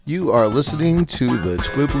You are listening to the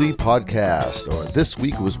Twibbly Podcast, or This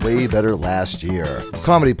Week Was Way Better Last Year.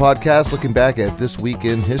 Comedy podcast looking back at this week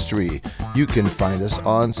in history. You can find us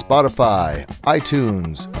on Spotify,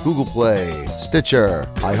 iTunes, Google Play, Stitcher,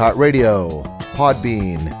 iHeartRadio,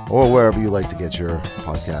 Podbean, or wherever you like to get your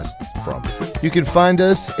podcasts from. You can find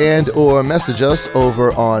us and or message us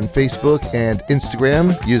over on Facebook and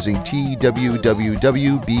Instagram using TWWWBLY.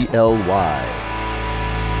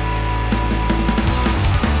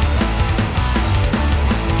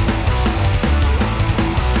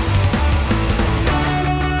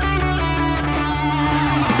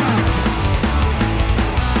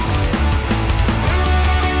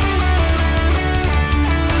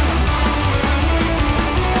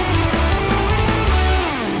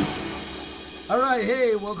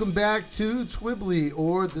 Welcome back to Twibbly,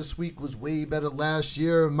 or This Week Was Way Better Last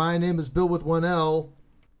Year. My name is Bill with one L.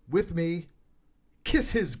 With me,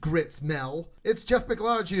 kiss his grits, Mel. It's Jeff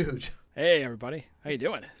McLarge. Hey, everybody. How you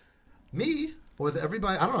doing? Me? Or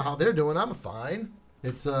everybody? I don't know how they're doing. I'm fine.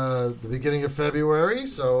 It's the beginning of February,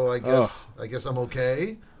 so I guess I'm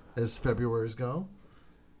okay as February's go.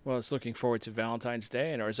 Well, it's looking forward to Valentine's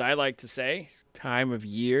Day, and or as I like to say, time of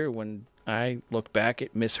year when I look back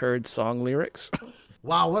at misheard song lyrics.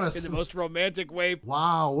 Wow, what a in the most romantic way.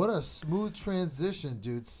 Wow, what a smooth transition,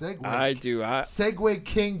 dude. Segue. I do. Segue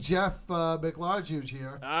King Jeff McLarge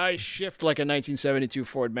here. I shift like a 1972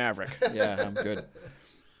 Ford Maverick. Yeah, I'm good.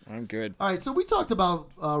 I'm good. All right, so we talked about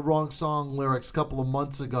wrong song lyrics a couple of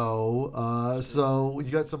months ago. So you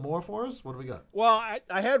got some more for us? What do we got? Well,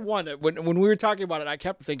 I had one. When we were talking about it, I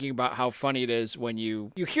kept thinking about how funny it is when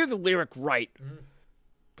you hear the lyric right,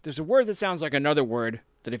 but there's a word that sounds like another word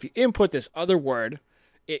that if you input this other word,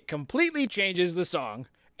 it completely changes the song,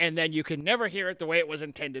 and then you can never hear it the way it was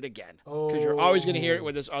intended again. Because you're always going to hear it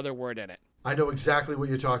with this other word in it. I know exactly what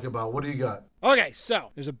you're talking about. What do you got? Okay,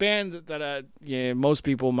 so there's a band that most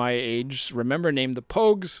people my age remember named the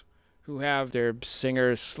Pogues, who have their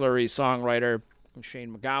singer, slurry songwriter,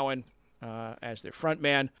 Shane MacGowan, as their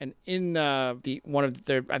frontman. And in one of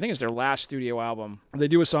their, I think it's their last studio album, they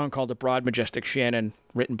do a song called The Broad Majestic Shannon,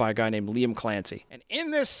 written by a guy named Liam Clancy. And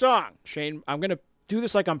in this song, Shane, I'm going to do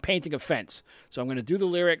this like I'm painting a fence. So I'm going to do the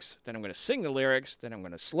lyrics, then I'm going to sing the lyrics, then I'm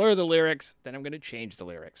going to slur the lyrics, then I'm going to change the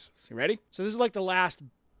lyrics. So you ready? So this is like the last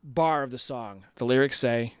bar of the song. The lyrics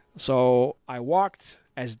say, "So I walked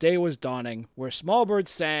as day was dawning, where small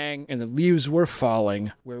birds sang and the leaves were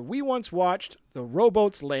falling, where we once watched the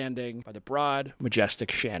rowboats landing by the broad, majestic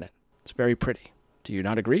Shannon." It's very pretty. Do you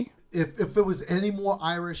not agree? If it was any more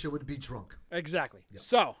Irish, it would be drunk. Exactly. Yep.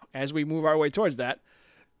 So as we move our way towards that,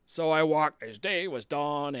 "So I walked as day was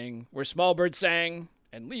dawning, where small birds sang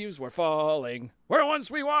and leaves were falling, where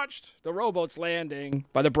once we watched the rowboats landing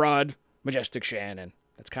by the broad, majestic Shannon."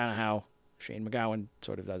 That's kind of how Shane MacGowan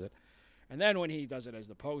sort of does it. And then when he does it as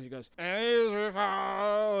the Pogues, he goes, "And leaves were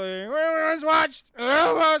falling, where we once watched the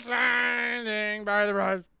rowboats landing by the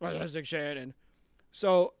broad, majestic Shannon."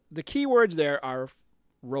 So the key words there are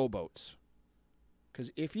rowboats.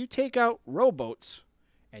 Because if you take out rowboats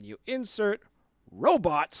and you insert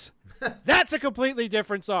robots, that's a completely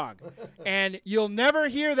different song. And you'll never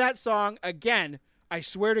hear that song again, I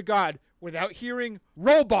swear to God, without hearing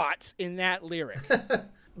robots in that lyric.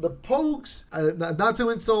 The Pogues, not to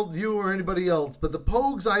insult you or anybody else, but the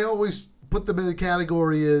Pogues, I always put them in a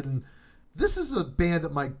category in, this is a band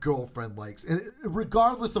that my girlfriend likes. And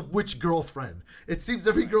regardless of which girlfriend, it seems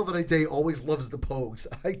every girl that I date always loves the Pogues.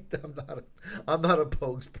 I'm not a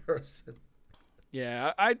Pogues person.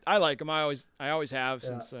 Yeah, I like them. I always have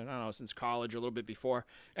since since college or a little bit before.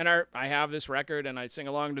 And I have this record and I sing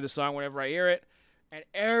along to the song whenever I hear it. And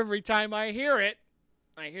every time I hear it,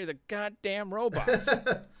 I hear the goddamn robots.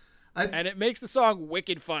 And it makes the song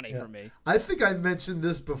wicked funny for me. I think I mentioned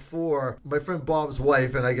this before. My friend Bob's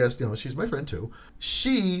wife, and I guess she's my friend too.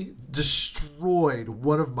 She destroyed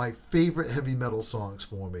one of my favorite heavy metal songs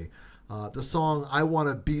for me. The song "I Want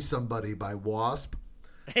to Be Somebody" by Wasp.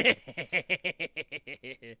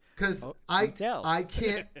 Because I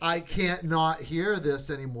can't not hear this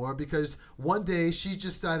anymore, because one day she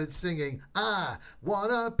just started singing, "I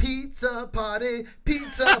want a pizza party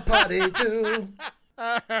too."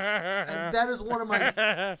 And that is one of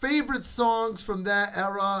my favorite songs from that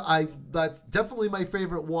era. That's definitely my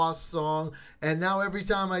favorite Wasp song. And now every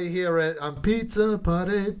time I hear it, I'm pizza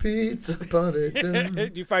party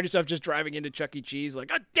too. You find yourself just driving into Chuck E. Cheese like,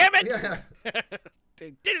 "God damn it!" Yeah.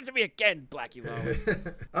 They did it to me again, Blackie Lowe.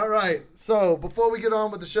 All right. So before we get on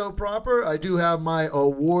with the show proper, I do have my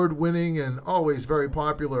award-winning and always very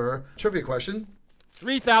popular trivia question.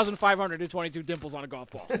 3,522 dimples on a golf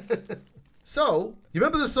ball. So, you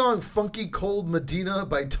remember the song Funky Cold Medina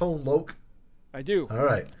by Tone Loc? I do. All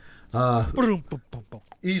right.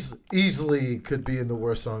 Easily could be in the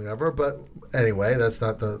worst song ever, but anyway, that's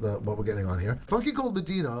not the what we're getting on here. Funky Cold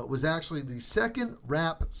Medina was actually the second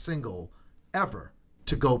rap single ever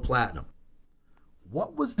to go platinum.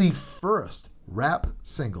 What was the first rap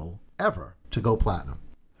single ever to go platinum?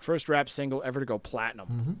 First rap single ever to go platinum.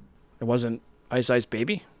 Mm-hmm. It wasn't Ice Ice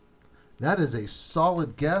Baby? That is a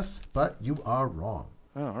solid guess, but you are wrong.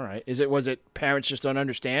 Oh, all right. Was it Parents Just Don't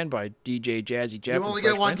Understand by DJ Jazzy Jeff? You only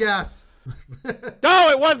get one guess. No,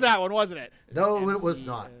 it was that one, wasn't it? No, it was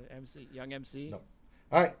not. Young MC? No.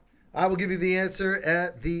 All right. I will give you the answer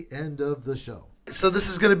at the end of the show. So this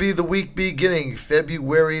is going to be the week beginning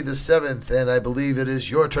February the 7th, and I believe it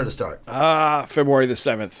is your turn to start. February the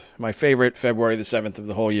 7th. My favorite February the 7th of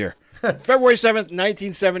the whole year. February 7th,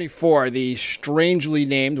 1974, the strangely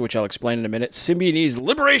named, which I'll explain in a minute, Symbionese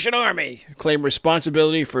Liberation Army claimed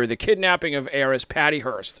responsibility for the kidnapping of heiress Patty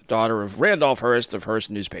Hearst, daughter of Randolph Hearst of Hearst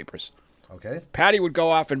Newspapers. Okay. Patty would go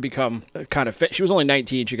off and become kind of fit. She was only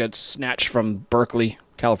 19. She got snatched from Berkeley,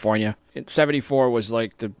 California. In 74 was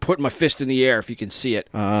like the put my fist in the air, if you can see it.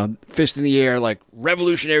 Fist in the air, like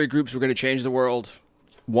revolutionary groups were going to change the world,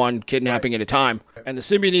 one kidnapping at a time. And the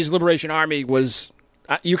Symbionese Liberation Army was,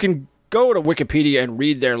 you can go to Wikipedia and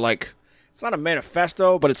read their, like, it's not a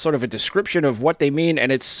manifesto, but it's sort of a description of what they mean.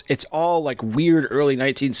 And it's all like weird early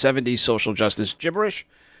 1970s social justice gibberish.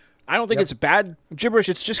 I don't think it's bad gibberish.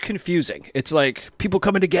 It's just confusing. It's like people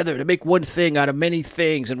coming together to make one thing out of many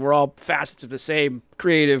things, and we're all facets of the same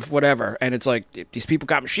creative whatever. And it's like these people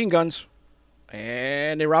got machine guns,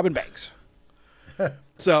 and they're robbing banks.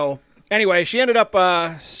 So anyway, she ended up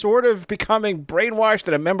sort of becoming brainwashed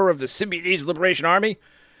and a member of the Symbionese Liberation Army.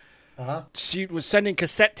 Uh-huh. She was sending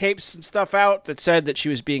cassette tapes and stuff out that said that she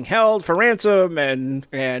was being held for ransom,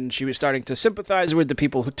 and she was starting to sympathize with the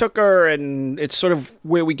people who took her, and it's sort of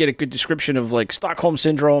where we get a good description of like Stockholm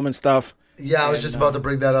Syndrome and stuff. Yeah, I was just about to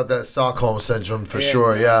bring that up, that Stockholm Syndrome for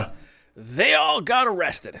sure, yeah. They all got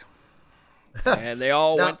arrested, and they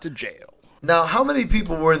all went to jail. Now, how many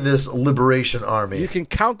people were in this Liberation Army? You can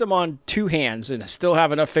count them on two hands and still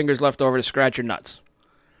have enough fingers left over to scratch your nuts.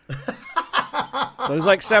 So there's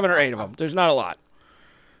like 7 or 8 of them. There's not a lot.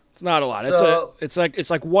 It's not a lot. So, it's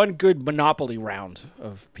like one good Monopoly round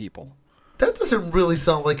of people. That doesn't really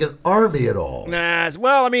sound like an army at all. Nah.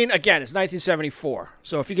 Well, I mean, again, it's 1974.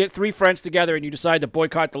 So if you get 3 friends together and you decide to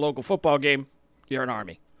boycott the local football game, you're an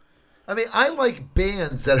army. I mean, I like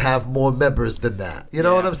bands that have more members than that. You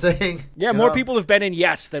know what I'm saying? Yeah, more people have been in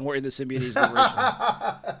Yes than were in the Symbionese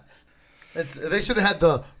Liberation. They should have had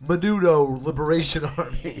the Menudo Liberation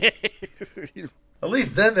Army. At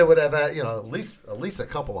least then they would have had, at least a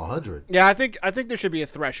couple of hundred. Yeah, I think there should be a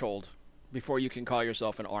threshold before you can call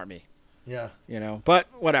yourself an army. Yeah. But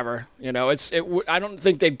whatever. I don't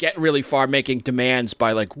think they'd get really far making demands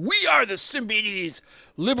by like, we are the Symbionese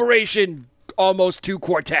Liberation almost 2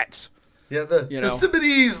 quartets. Yeah, the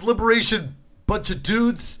Symbionese Liberation bunch of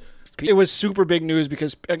dudes. It was super big news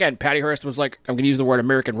because, again, Patty Hearst was like, I'm going to use the word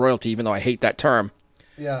American royalty, even though I hate that term.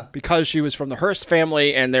 Yeah. Because she was from the Hearst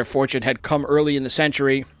family and their fortune had come early in the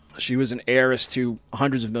century. She was an heiress to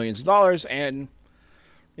hundreds of millions of dollars. And,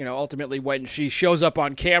 ultimately when she shows up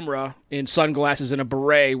on camera in sunglasses and a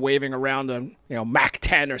beret waving around a, Mac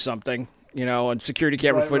 10 or something, and security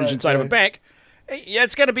camera footage inside of a bank,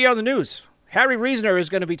 it's going to be on the news. Harry Reasoner is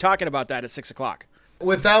going to be talking about that at 6 o'clock.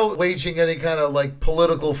 Without waging any kind of like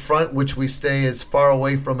political front, which we stay as far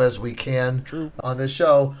away from as we can on this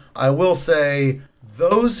show, I will say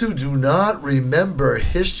those who do not remember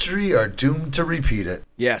history are doomed to repeat it.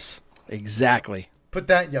 Yes, exactly. Put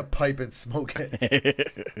that in your pipe and smoke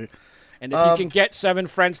it. And if you can get 7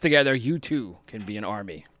 friends together, you too can be an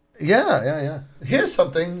army. Yeah. Here's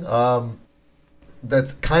something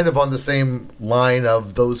that's kind of on the same line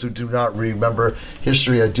of those who do not remember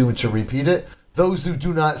history are doomed to repeat it. Those who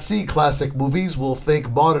do not see classic movies will think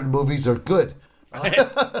modern movies are good.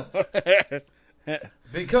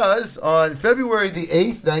 Because on February the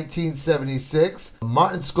 8th, 1976,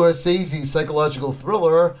 Martin Scorsese's psychological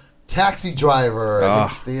thriller, Taxi Driver,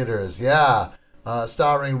 hits theaters. Yeah.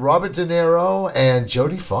 Starring Robert De Niro and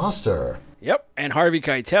Jodie Foster. Yep. And Harvey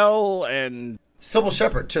Keitel and Sybil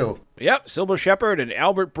Shepherd, too. Yep. Sybil Shepherd and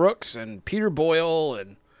Albert Brooks and Peter Boyle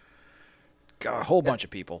and a whole bunch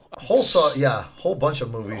of people. Whole bunch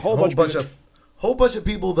of movies. Whole bunch of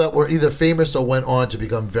people that were either famous or went on to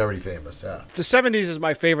become very famous. Yeah. The 70s is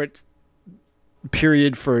my favorite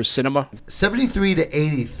period for cinema. 73 to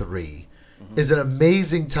 83 is an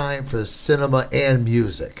amazing time for cinema and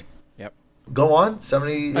music. Yep. Go on.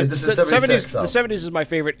 70. This is 76. The 70s is my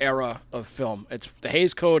favorite era of film. It's the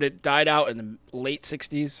Hays Code. It died out in the late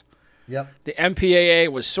 60s. Yep. The MPAA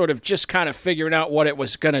was sort of just kind of figuring out what it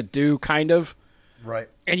was going to do, kind of. Right.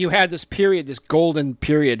 And you had this period, this golden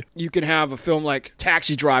period. You can have a film like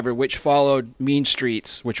Taxi Driver, which followed Mean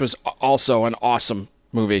Streets, which was also an awesome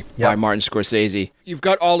movie by Martin Scorsese. You've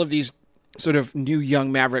got all of these sort of new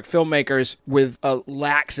young maverick filmmakers with a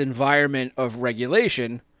lax environment of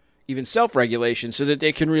regulation, even self-regulation, so that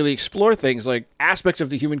they can really explore things like aspects of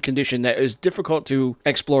the human condition that is difficult to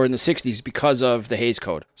explore in the 60s because of the Hays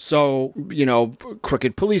Code. So,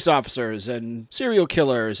 crooked police officers and serial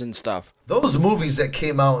killers and stuff. Those movies that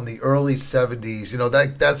came out in the early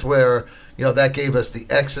 70s, that's where, that gave us The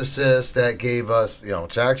Exorcist, that gave us,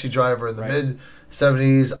 Taxi Driver in the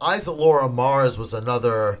mid-70s. Eyes of Laura Mars was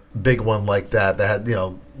another big one like that had,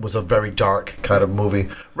 was a very dark kind of movie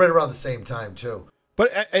right around the same time, too.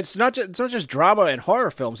 But it's not just drama and horror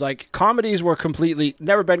films. Like, comedies were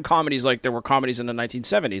never been comedies like there were comedies in the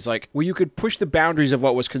 1970s, like where you could push the boundaries of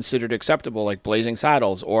what was considered acceptable, like Blazing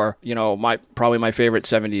Saddles, or, probably my favorite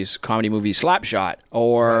 70s comedy movie, Slapshot,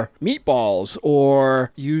 or Meatballs,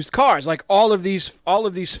 or Used Cars. Like, all of these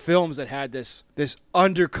films that had this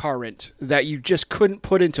undercurrent that you just couldn't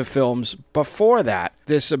put into films before that.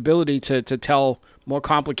 This ability to tell more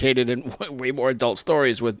complicated and way more adult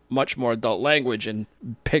stories with much more adult language and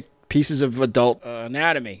pick pieces of adult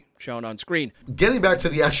anatomy shown on screen. Getting back to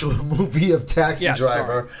the actual movie of Taxi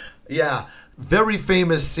Driver, very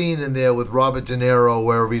famous scene in there with Robert De Niro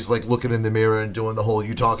where he's like looking in the mirror and doing the whole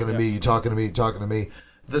 "you talking to me, you talking to me, you talking to me."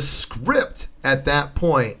 The script at that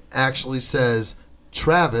point actually says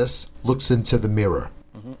Travis looks into the mirror.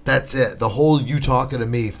 Mm-hmm. That's it. The whole "you talking to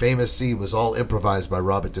me" famous scene was all improvised by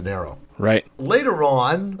Robert De Niro. Right. Later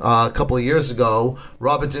on, a couple of years ago,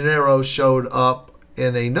 Robert De Niro showed up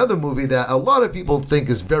in another movie that a lot of people think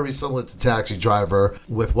is very similar to Taxi Driver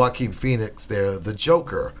with Joaquin Phoenix there, The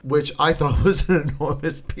Joker, which I thought was an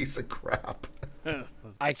enormous piece of crap.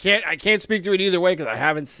 I can't speak to it either way because I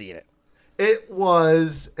haven't seen it. It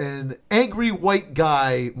was an angry white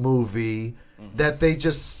guy movie that they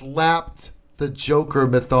just slapped the Joker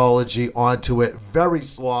mythology onto it very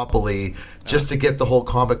sloppily just to get the whole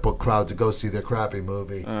comic book crowd to go see their crappy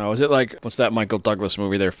movie. Was it like, what's that Michael Douglas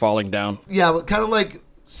movie there, Falling Down? Yeah, kind of like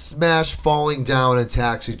Smash, Falling Down, and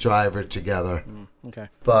Taxi Driver together. Okay.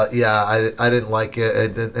 But yeah, I didn't like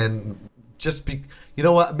it. And just you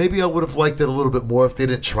know what? Maybe I would have liked it a little bit more if they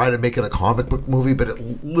didn't try to make it a comic book movie, but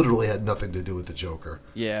it literally had nothing to do with the Joker.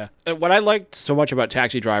 Yeah. And what I liked so much about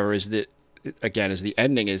Taxi Driver is that, again, is the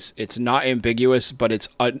ending is it's not ambiguous, but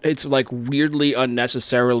it's like weirdly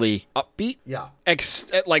unnecessarily upbeat. Yeah.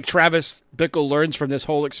 Like Travis Bickle learns from this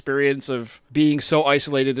whole experience of being so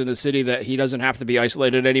isolated in the city that he doesn't have to be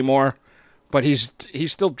isolated anymore. But he's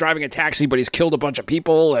still driving a taxi, but he's killed a bunch of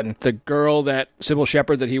people. And the girl Sybil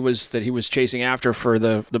Shepherd that he was chasing after for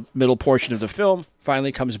the middle portion of the film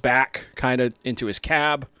finally comes back kind of into his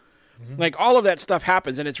cab. Like, all of that stuff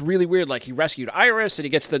happens, and it's really weird. Like, he rescued Iris,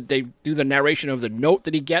 and they do the narration of the note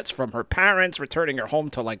that he gets from her parents, returning her home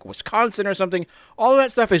to, like, Wisconsin or something. All of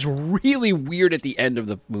that stuff is really weird at the end of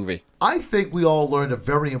the movie. I think we all learned a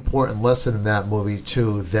very important lesson in that movie,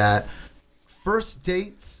 too, that first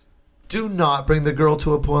dates, do not bring the girl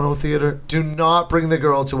to a porno theater. Do not bring the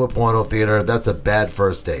girl to a porno theater. That's a bad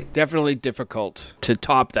first date. Definitely difficult to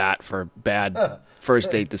top that for bad first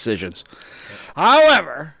date decisions.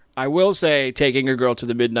 However, I will say taking a girl to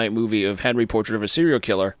the midnight movie of Henry, Portrait of a Serial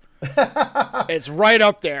Killer, it's right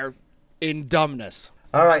up there in dumbness.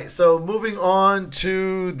 All right, so moving on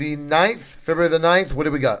to the 9th, February the 9th, what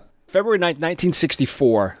do we got? February 9th,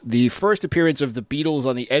 1964, the first appearance of the Beatles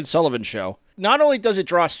on the Ed Sullivan Show. Not only does it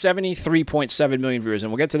draw 73.7 million viewers,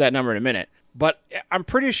 and we'll get to that number in a minute, but I'm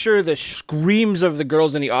pretty sure the screams of the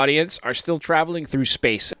girls in the audience are still traveling through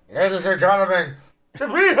space. Ladies and gentlemen, the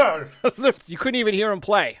Beatles! You couldn't even hear them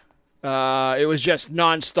play. It was just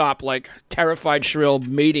nonstop, like, terrified, shrill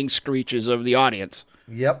mating screeches of the audience.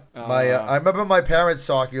 Yep. I remember my parents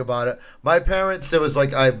talking about it. My parents, there was,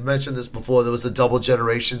 like, I've mentioned this before, there was a double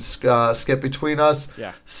generation skip between us.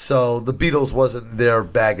 Yeah. So the Beatles wasn't their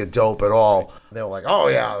bag of dope at all. They were like, oh,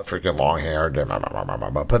 yeah, freaking long hair.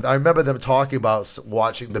 But I remember them talking about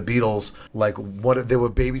watching the Beatles, like, they were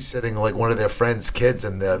babysitting, like, one of their friends' kids,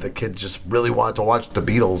 and the kid just really wanted to watch the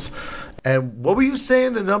Beatles. And what were you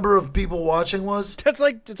saying the number of people watching was? It's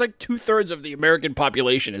like 2/3 of the American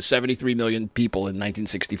population is 73 million people in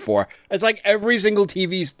 1964. It's like every single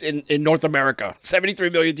TV in North America.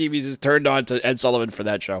 73 million TVs is turned on to Ed Sullivan for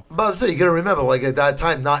that show. I'm about to say, you got to remember, like at that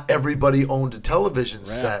time, not everybody owned a television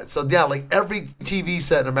set. So yeah, like every TV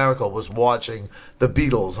set in America was watching the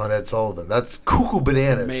Beatles on Ed Sullivan. That's cuckoo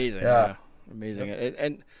bananas. Amazing. Yeah. Amazing.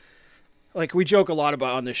 And like we joke a lot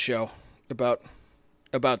about on this show about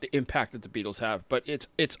the impact that the Beatles have, but it's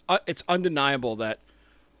undeniable that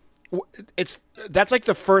that's like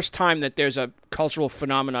the first time that there's a cultural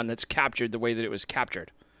phenomenon that's captured the way that it was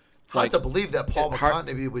captured. Hard to believe that Paul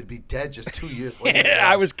McCartney would be dead just 2 years later.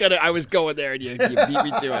 I was going there, and you beat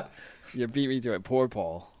me to it. You beat me to it. Poor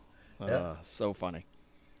Paul. So funny.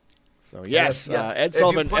 So yes, Ed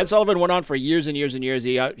Sullivan went on for years and years and years.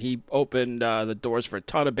 He opened the doors for a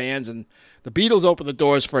ton of bands, and the Beatles opened the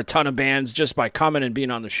doors for a ton of bands just by coming and being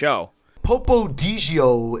on the show. Popo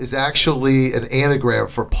Digio is actually an anagram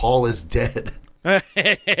for Paul is dead. Now,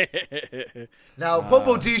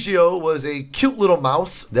 Popo Digio was a cute little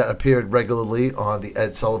mouse that appeared regularly on the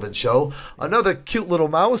Ed Sullivan Show. Another cute little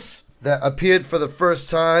mouse that appeared for the first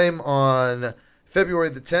time on February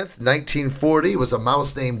the 10th, 1940, was a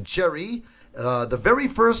mouse named Jerry. The very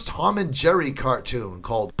first Tom and Jerry cartoon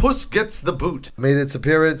called Puss Gets the Boot made its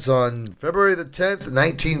appearance on February the 10th,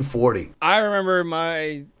 1940. I remember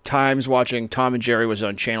my times watching Tom and Jerry was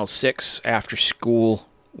on Channel 6 after school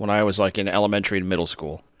when I was like in elementary and middle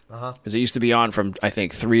school. Because it used to be on from, I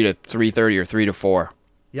think, 3 to 3:30 or 3 to 4.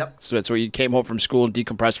 Yep. So that's where you came home from school and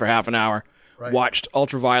decompressed for half an hour, watched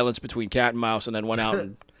Ultraviolence between cat and mouse, and then went out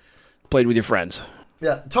and played with your friends.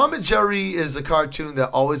 Yeah, Tom and Jerry is a cartoon that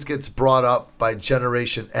always gets brought up by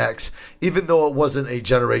Generation X, even though it wasn't a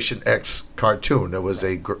Generation X cartoon. It was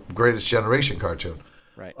a Greatest Generation cartoon.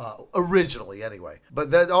 Right. Originally, anyway.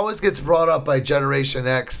 But that always gets brought up by Generation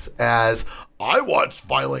X as, I watched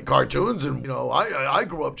violent cartoons and, I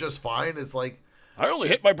grew up just fine. It's like, I only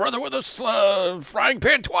hit my brother with a frying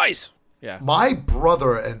pan twice. Yeah. My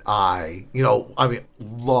brother and I,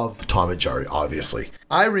 love Tom and Jerry, obviously.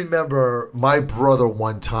 I remember my brother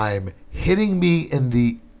one time hitting me in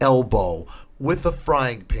the elbow with a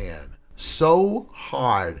frying pan so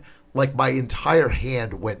hard, like my entire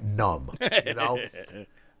hand went numb,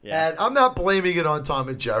 Yeah. And I'm not blaming it on Tom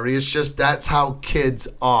and Jerry. It's just that's how kids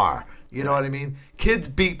are. You know what I mean? Kids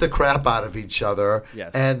beat the crap out of each other,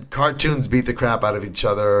 and cartoons beat the crap out of each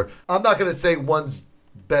other. I'm not going to say one's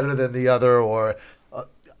better than the other, or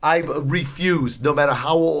I refuse, no matter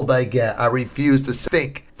how old I get, I refuse to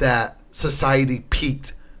think that society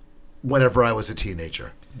peaked whenever I was a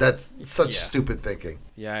teenager. That's such stupid thinking.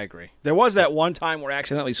 Yeah, I agree. There was that one time where I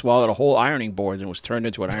accidentally swallowed a whole ironing board and was turned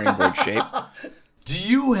into an ironing board shape. Do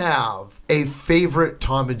you have a favorite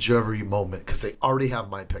Tom and Jerry moment? Because they already have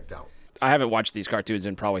mine picked out. I haven't watched these cartoons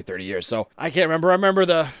in probably 30 years, so I can't remember. I remember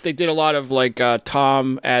they did a lot of like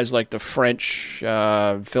Tom as like the French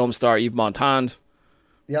film star Yves Montand.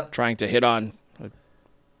 Yep. Trying to hit on a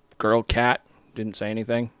girl cat. Didn't say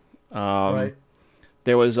anything. Right.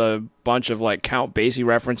 There was a bunch of like Count Basie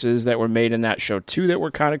references that were made in that show too that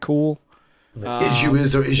were kind of cool. Is you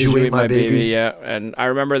is or is you ain't my baby? Yeah, and I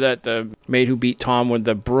remember that the maid who beat Tom with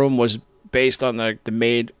the broom was based on the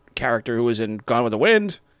maid character who was in Gone with the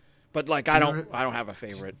Wind. But like I don't have a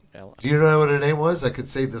favorite. Do you know what her name was? I could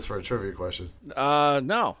save this for a trivia question.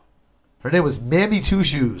 No. Her name was Mammy Two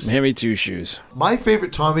Shoes. Mammy Two Shoes. My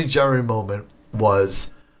favorite Tom and Jerry moment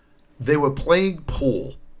was they were playing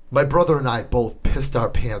pool. My brother and I both pissed our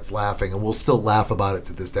pants laughing, and we'll still laugh about it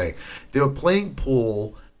to this day. They were playing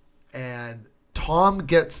pool, and Tom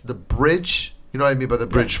gets the bridge. You know what I mean by the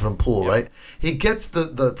bridge from pool, right? He gets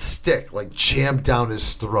the stick like jammed down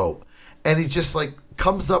his throat, and he just like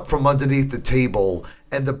comes up from underneath the table,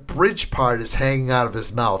 and the bridge part is hanging out of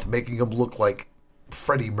his mouth, making him look like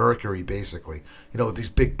Freddie Mercury, basically. With these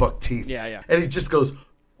big buck teeth. Yeah. And he just goes,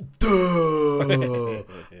 duh,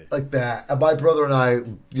 like that. And my brother and I,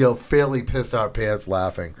 fairly pissed our pants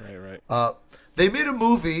laughing. Right. They made a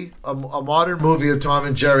movie, a modern movie of Tom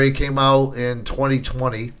and Jerry, came out in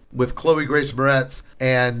 2020 with Chloe Grace Moretz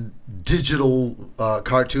and digital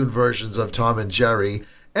cartoon versions of Tom and Jerry.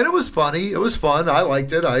 And it was funny. It was fun. I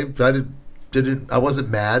liked it. I wasn't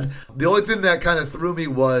mad. The only thing that kind of threw me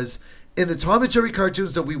was in the Tom and Jerry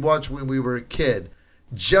cartoons that we watched when we were a kid,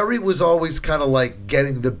 Jerry was always kind of like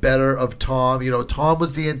getting the better of Tom. Tom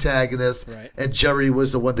was the antagonist, and Jerry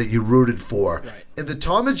was the one that you rooted for. Right. In the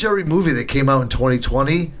Tom and Jerry movie that came out in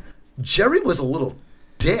 2020, Jerry was a little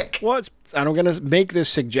dick. Well, I'm going to make this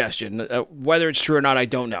suggestion. Whether it's true or not, I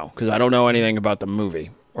don't know, because I don't know anything about the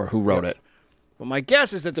movie or who wrote it. But my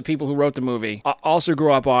guess is that the people who wrote the movie also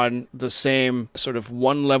grew up on the same sort of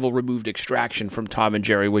one level removed extraction from Tom and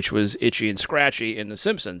Jerry, which was Itchy and Scratchy in The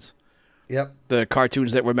Simpsons. Yep. The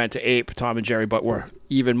cartoons that were meant to ape Tom and Jerry, but were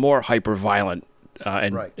even more hyper violent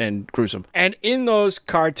and gruesome. And in those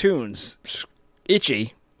cartoons,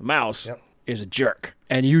 Itchy, the mouse, is a jerk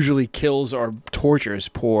and usually kills or tortures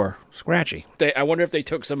poor Scratchy. I wonder if they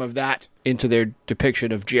took some of that into their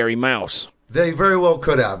depiction of Jerry Mouse. They very well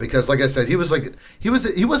could have, because like I said, he wasn't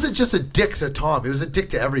just a dick to Tom. He was a dick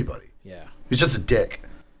to everybody. Yeah. He was just a dick.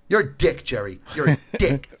 You're a dick, Jerry. You're a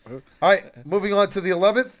dick. All right, moving on to the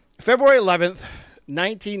 11th. February 11th,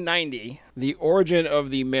 1990, the origin of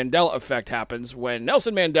the Mandela effect happens when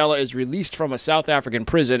Nelson Mandela is released from a South African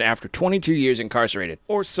prison after 22 years incarcerated.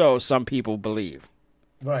 Or so some people believe.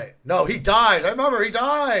 Right. No, he died. I remember he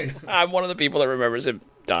died. I'm one of the people that remembers him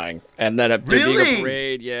dying. And then being a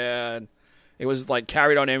parade, yeah. And it was like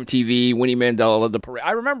carried on MTV. Winnie Mandela led the parade.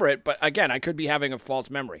 I remember it, but again, I could be having a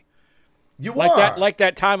false memory. You are. Like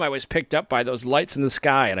that time I was picked up by those lights in the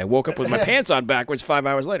sky and I woke up with my pants on backwards 5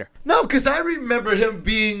 hours later. No, because I remember him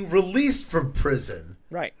being released from prison.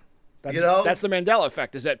 Right. That's the Mandela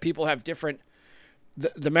effect, is that people have different...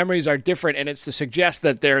 The memories are different, and it's to suggest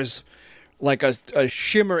that there's like a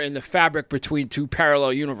shimmer in the fabric between two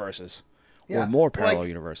parallel universes. Or more parallel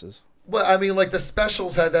universes. Well, I mean, like the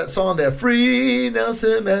Specials had that song there, Free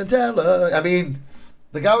Nelson Mandela. I mean...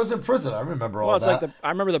 The guy was in prison. I remember all that. Well, it's like I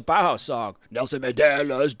remember the Bauhaus song, Nelson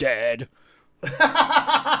Mandela's dead.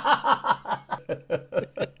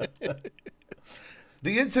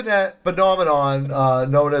 The internet phenomenon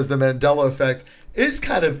known as the Mandela effect is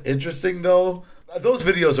kind of interesting, though. Those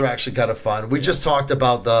videos are actually kind of fun. We just talked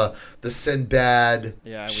about the Sinbad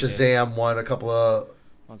Shazam one a couple of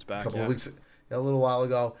months back, weeks, a little while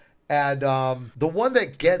ago. And the one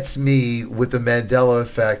that gets me with the Mandela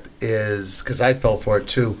effect is, because I fell for it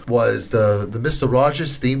too, was the Mr.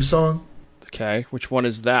 Rogers theme song. Okay, which one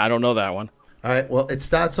is that? I don't know that one. All right, well, it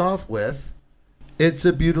starts off with, "It's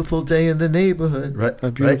a beautiful day in the neighborhood." Right, a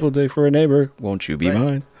beautiful day for a neighbor. Won't you be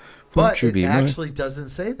mine? But it actually doesn't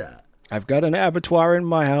say that. I've got an abattoir in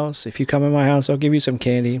my house. If you come in my house, I'll give you some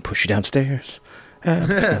candy and push you downstairs.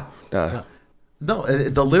 No,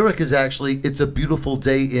 the lyric is actually, "It's a beautiful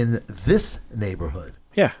day in this neighborhood."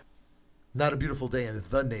 Yeah. Not a beautiful day in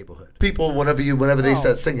the neighborhood. People, whenever they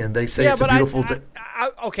start singing, they say it's a beautiful day.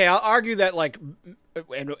 Okay, I'll argue that, like,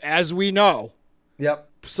 and as we know,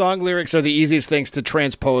 song lyrics are the easiest things to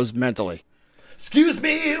transpose mentally. Excuse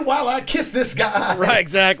me while I kiss this guy. Right,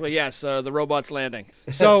 exactly, yes, the robot's landing.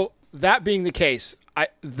 So, that being the case,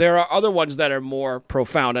 there are other ones that are more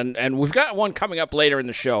profound, and we've got one coming up later in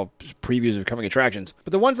the show, previews of coming attractions.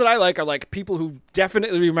 But the ones that I like are like people who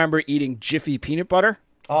definitely remember eating Jiffy peanut butter.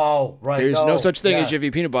 Oh, right. There's no such thing as Jiffy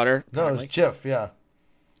peanut butter. No, it's Jif, yeah.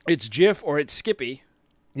 It's Jif or it's Skippy.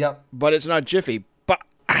 Yep. But it's not Jiffy. But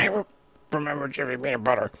I remember Jiffy peanut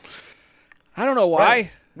butter. I don't know why.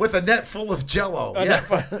 Right. With a net full of Jell-O. A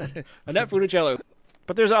net full of Jell-O.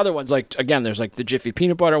 But there's other ones. Like, again, there's like the Jiffy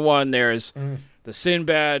peanut butter one. There's the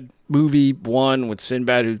Sinbad movie one with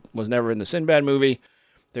Sinbad, who was never in the Sinbad movie.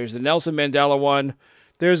 There's the Nelson Mandela one.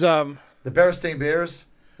 There's the Berenstain Bears.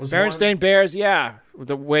 Berenstain Bears, yeah.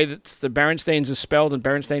 The way that the Berenstains is spelled and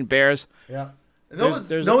Berenstain Bears. Yeah.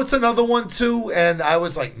 It's another one too, and I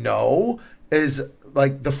was like, no, is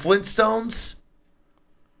like the Flintstones.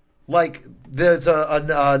 Like there's a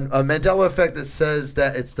Mandela effect that says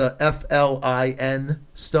that it's the Flin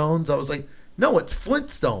stones. I was like, no, it's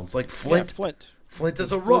Flintstones. Like Flint. Yeah, Flint. Flint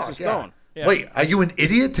is a rock. Flint's a stone. Yeah. Wait, are you an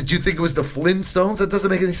idiot? Did you think it was the Flintstones? That doesn't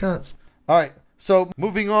make any sense. All right. So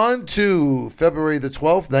moving on to February the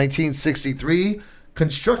 12th, 1963,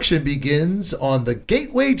 construction begins on the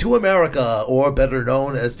Gateway to America, or better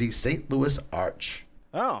known as the St. Louis Arch.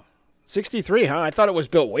 Oh, 63, huh? I thought it was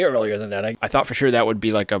built way earlier than that. I thought for sure that would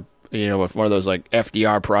be like one of those like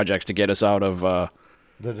FDR projects to get us out of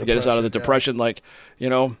the depression. Like,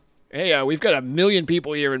 hey, we've got 1 million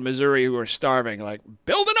people here in Missouri who are starving. Like,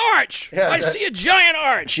 build an arch. Yeah, I see a giant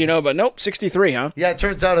arch, but nope, 63, huh? Yeah, it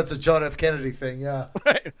turns out it's a John F. Kennedy thing, yeah.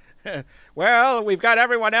 Right. Well, we've got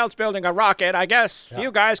everyone else building a rocket. I guess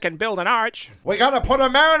you guys can build an arch. We got to put a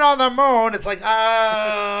man on the moon. It's like,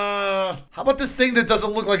 how about this thing that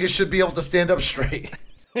doesn't look like it should be able to stand up straight?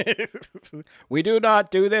 We do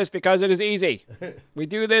not do this because it is easy. We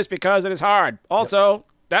do this because it is hard. Also,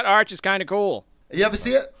 that arch is kind of cool. You ever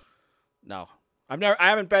see it? No. I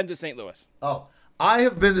haven't been to St. Louis. Oh, I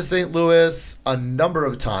have been to St. Louis a number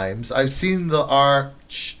of times. I've seen the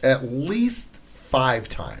arch at least 5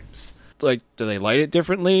 times. Like, do they light it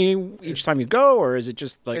differently each time you go, or is it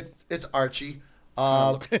just like... It's archy.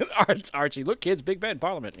 Archie, look, kids, Big Ben,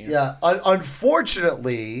 Parliament. You know? Yeah.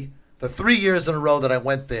 Unfortunately, the 3 years in a row that I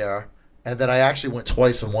went there, and then I actually went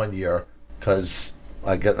twice in 1 year because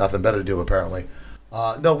I got nothing better to do apparently.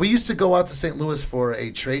 No, we used to go out to St. Louis for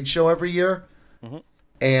a trade show every year,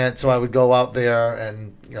 and so I would go out there,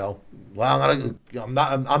 and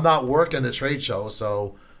I'm not working the trade show,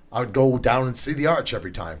 so I would go down and see the arch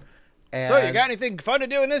every time. And so you got anything fun to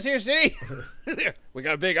do in this here city? We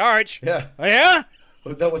got a big arch. Yeah. Oh, yeah?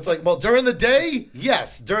 That was like, well, during the day,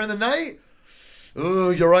 yes. During the night,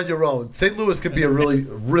 ooh, you're on your own. St. Louis could be a really,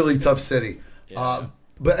 really tough city. Yeah.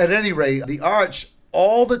 But at any rate, the arch,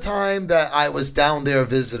 all the time that I was down there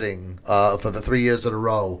visiting for the 3 years in a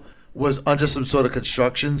row, was under some sort of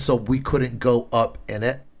construction, so we couldn't go up in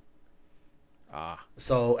it.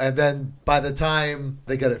 So, and then by the time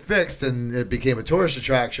they got it fixed and it became a tourist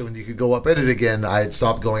attraction and you could go up in it again, I had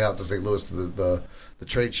stopped going out to St. Louis to the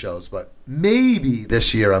trade shows. But maybe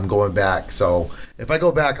this year I'm going back. So if I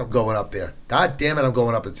go back, I'm going up there. God damn it, I'm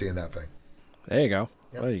going up and seeing that thing. There you go.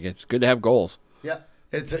 Yep. Well, it's good to have goals. Yeah,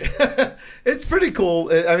 it's it's pretty cool.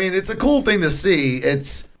 I mean, it's a cool thing to see.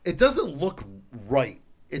 It doesn't look right.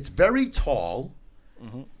 It's very tall,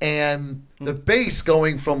 and the base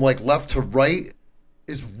going from like left to right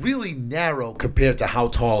is really narrow compared to how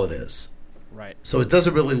tall it is. Right. So it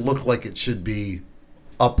doesn't really look like it should be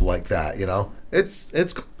up like that, you know?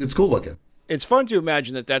 It's cool looking. It's fun to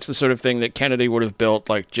imagine that that's the sort of thing that Kennedy would have built,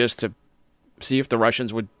 like, just to see if the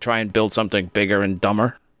Russians would try and build something bigger and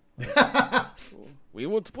dumber. We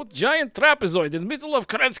would put giant trapezoid in the middle of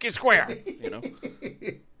Kerensky Square, you know?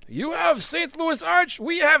 You have St. Louis Arch,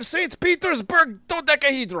 we have St. Petersburg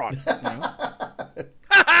dodecahedron. You know?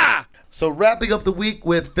 Ha-ha! So wrapping up the week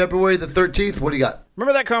with February the 13th, what do you got?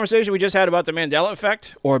 Remember that conversation we just had about the Mandela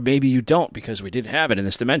effect? Or maybe you don't, because we didn't have it in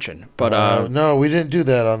this dimension. But no, we didn't do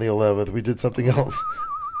that on the 11th. We did something else.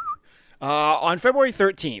 On February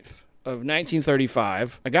 13th of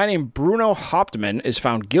 1935, a guy named Bruno Hauptmann is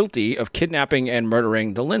found guilty of kidnapping and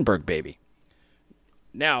murdering the Lindbergh baby.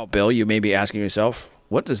 Now, Bill, you may be asking yourself,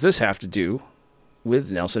 what does this have to do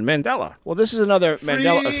with Nelson Mandela? Well, this is another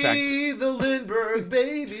Mandela effect. Free the Lindbergh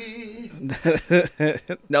baby.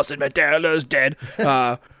 Nelson Mandela's dead.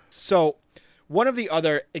 So one of the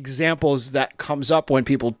other examples that comes up when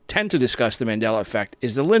people tend to discuss the Mandela effect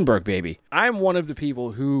is the Lindbergh baby. I'm one of the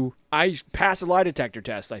people who, I passed a lie detector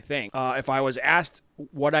test, I think, if I was asked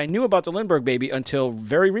what I knew about the Lindbergh baby until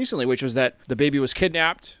very recently, which was that the baby was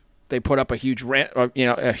kidnapped. They put up a huge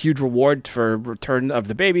a huge reward for return of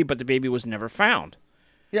the baby, but the baby was never found.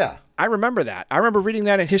 Yeah. I remember that. I remember reading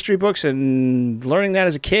that in history books and learning that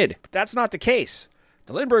as a kid. But that's not the case.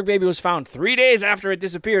 The Lindbergh baby was found 3 days after it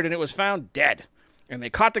disappeared, and it was found dead. And they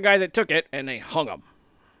caught the guy that took it, and they hung him.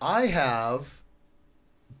 I have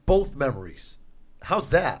both memories.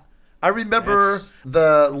 How's that? I remember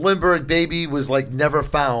the Lindbergh baby was like never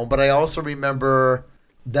found, but I also remember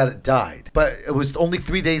that it died. But it was only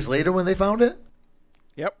 3 days later when they found it?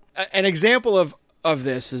 Yep. An example of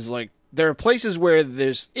this is like, there are places where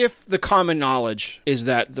if the common knowledge is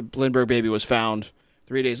that the Lindbergh baby was found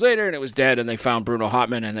 3 days later and it was dead and they found Bruno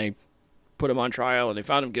Hauptmann and they put him on trial and they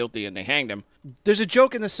found him guilty and they hanged him. There's a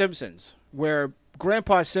joke in The Simpsons where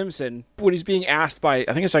Grandpa Simpson, when he's being asked by,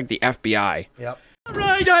 I think it's like the FBI. Yep.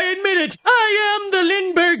 Right, I admit it. I am the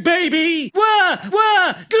Lindbergh baby. Wah,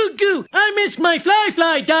 wah, goo, goo. I miss my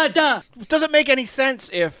fly, da, da. Does it make any sense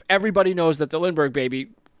if everybody knows that the Lindbergh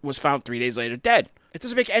baby was found 3 days later dead? It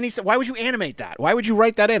doesn't make any sense. Why would you animate that? Why would you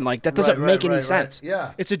write that in? Like, that doesn't make any sense. Right.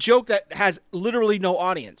 Yeah. It's a joke that has literally no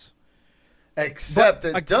audience. Except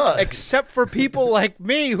it does. Except for people like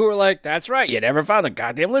me who are like, that's right, you never found the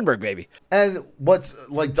goddamn Lindbergh baby. And what's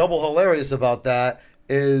like double hilarious about that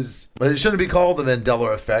is it shouldn't be called the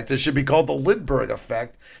Mandela effect. It should be called the Lindbergh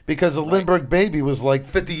effect because the Lindbergh baby was like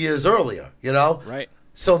 50 years earlier, you know? Right.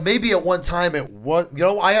 So maybe at one time it was,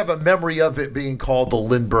 I have a memory of it being called the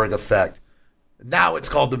Lindbergh effect. Now it's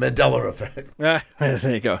called the Mandela effect. There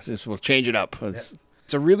you go. We'll change it up. It's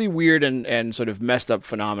a really weird and sort of messed up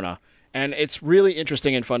phenomena. And it's really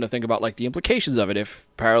interesting and fun to think about like the implications of it. If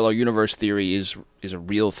parallel universe theory is a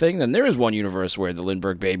real thing, then there is one universe where the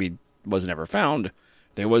Lindbergh baby was never found.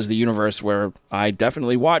 There was the universe where I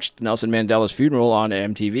definitely watched Nelson Mandela's funeral on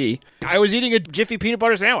MTV. I was eating a Jiffy peanut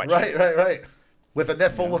butter sandwich. Right. With a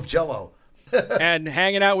net full of Jell-O. And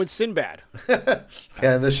hanging out with Sinbad.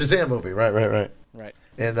 Yeah, the Shazam movie. Right. Right.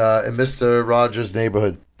 In Mr. Rogers'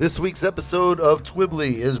 Neighborhood. This week's episode of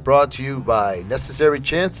Twibbly is brought to you by Necessary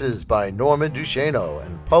Chances by Norman Duchesneau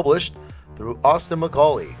and published through Austin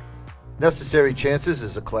Macaulay. Necessary Chances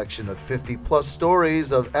is a collection of 50-plus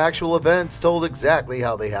stories of actual events told exactly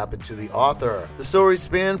how they happened to the author. The stories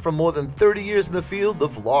span from more than 30 years in the field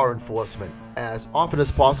of law enforcement. As often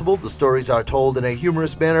as possible, the stories are told in a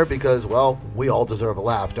humorous manner because, well, we all deserve a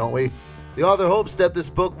laugh, don't we? The author hopes that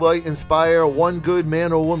this book might inspire one good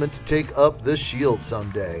man or woman to take up the shield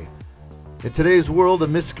someday. In today's world of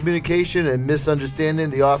miscommunication and misunderstanding,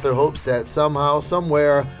 the author hopes that somehow,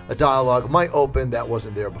 somewhere, a dialogue might open that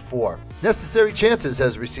wasn't there before. Necessary Chances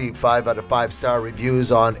has received 5 out of 5-star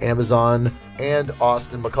reviews on Amazon and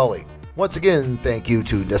Austin McCulley. Once again, thank you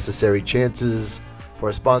to Necessary Chances for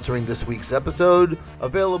sponsoring this week's episode.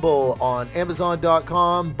 Available on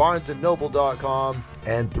Amazon.com, BarnesandNoble.com,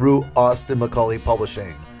 and through Austin McCulley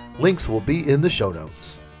Publishing. Links will be in the show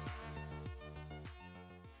notes.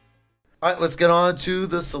 All right, let's get on to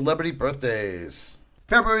the celebrity birthdays.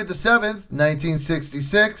 February the 7th,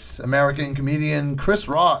 1966, American comedian Chris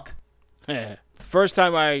Rock. First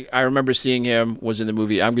time I remember seeing him was in the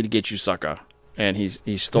movie I'm Gonna Get You, Sucker. And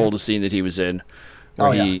he stole the scene that he was in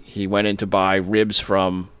where he went in to buy ribs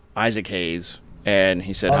from Isaac Hayes. And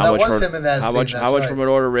he said, how much from an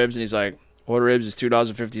order of ribs? And he's like, order ribs is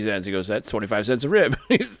 $2.50. He goes, that's 25 cents a rib.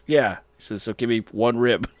 Yeah. He says, so give me one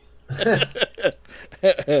rib.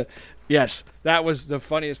 Yes, that was the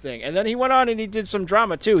funniest thing. And then he went on and he did some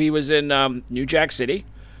drama, too. He was in New Jack City.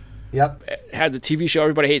 Yep. Had the TV show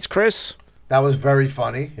Everybody Hates Chris. That was very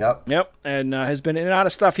funny. Yep. And has been in and out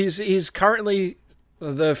of stuff. He's currently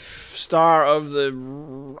the star of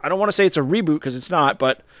the, I don't want to say it's a reboot because it's not,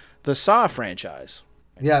 but the Saw franchise.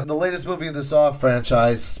 Yeah, the latest movie in the Saw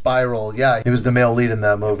franchise, Spiral. Yeah, he was the male lead in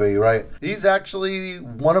that movie, right? He's actually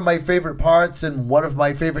one of my favorite parts in one of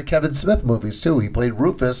my favorite Kevin Smith movies, too. He played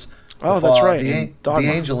Rufus. Oh, that's right. The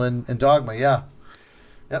angel in Dogma, yeah.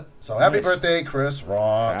 Yep. So happy birthday, Chris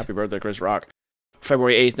Rock. Happy birthday, Chris Rock.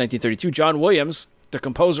 February 8th, 1932, John Williams, the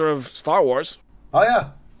composer of Star Wars. Oh, yeah.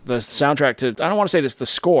 The soundtrack to, I don't want to say this, the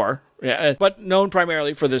score, but known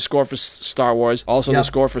primarily for the score for Star Wars. Also the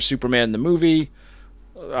score for Superman the movie.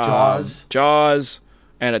 Jaws,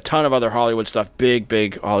 and a ton of other Hollywood stuff.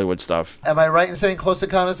 Big Hollywood stuff. Am I right in saying Close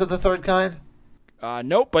Encounters of the Third Kind?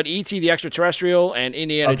 Nope, but E.T. the Extraterrestrial and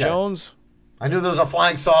Indiana Jones. I knew there was a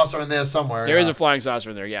flying saucer in there somewhere. There is a flying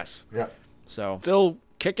saucer in there, yes. Yeah. So, still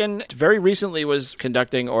kicking. Very recently was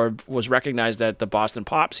conducting or was recognized at the Boston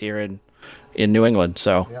Pops here in New England.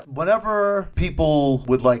 So, whenever people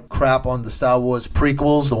would like crap on the Star Wars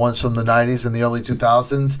prequels, the ones from the 90s and the early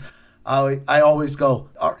 2000s, I always go,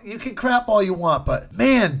 you can crap all you want, but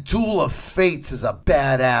man, Duel of Fates is a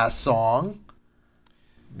badass song.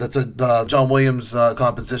 That's a John Williams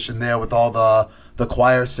composition there with all the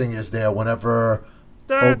choir singers there whenever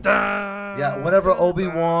Obi-Wan,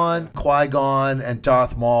 Qui-Gon, and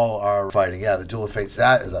Darth Maul are fighting. Yeah, the Duel of Fates,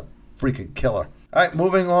 that is a freaking killer. All right,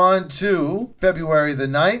 moving on to February the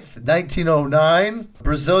 9th, 1909,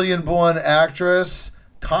 Brazilian-born actress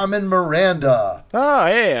Carmen Miranda. Oh,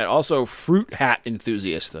 yeah. Also, fruit hat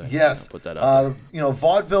enthusiast. Yes. Put that out there.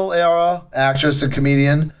 Vaudeville era actress and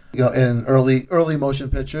comedian, in early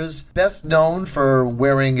motion pictures. Best known for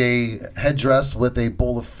wearing a headdress with a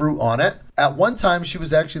bowl of fruit on it. At one time, she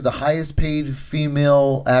was actually the highest paid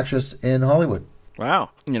female actress in Hollywood.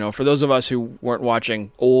 Wow. For those of us who weren't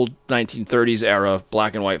watching old 1930s era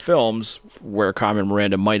black and white films where Carmen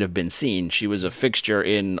Miranda might have been seen, she was a fixture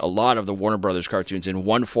in a lot of the Warner Brothers cartoons in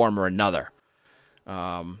one form or another.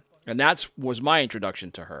 And that was my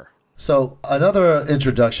introduction to her. So another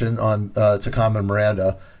introduction to Carmen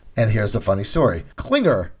Miranda, and here's a funny story.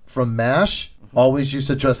 Klinger from MASH always used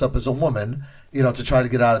to dress up as a woman, to try to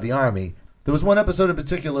get out of the army. There was one episode in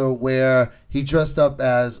particular where he dressed up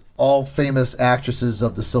as all famous actresses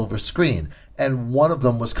of the silver screen, and one of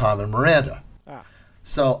them was Carmen Miranda.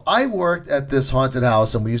 So I worked at this haunted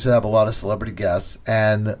house, and we used to have a lot of celebrity guests,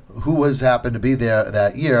 and who happened to be there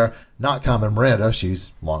that year, not Carmen Miranda,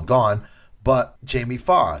 she's long gone, but Jamie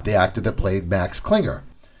Farr, the actor that played Max Klinger.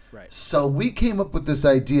 Right. So we came up with this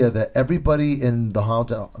idea that everybody in the haunt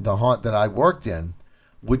that I worked in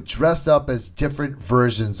would dress up as different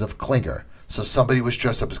versions of Klinger. So somebody was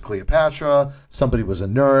dressed up as Cleopatra, somebody was a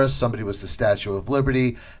nurse, somebody was the Statue of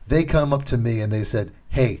Liberty. They come up to me and they said,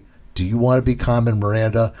 hey, do you want to be Carmen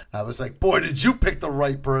Miranda? I was like, boy, did you pick the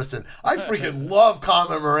right person. I freaking love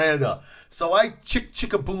Carmen Miranda. So I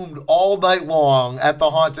chicka-boomed all night long at the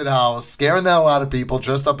haunted house, scaring the hell out of people,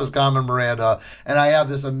 dressed up as Carmen Miranda. And I have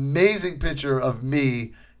this amazing picture of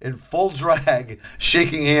me in full drag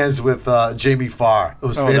shaking hands with Jamie Farr. It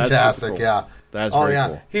was fantastic, cool. Yeah. That's very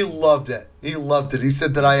cool. He loved it. He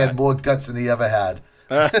said that I had more guts than he ever had.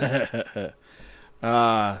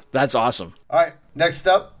 That's awesome. All right, next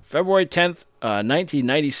up. February 10th,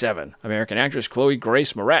 1997. American actress Chloe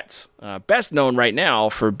Grace Moretz. Best known right now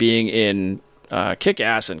for being in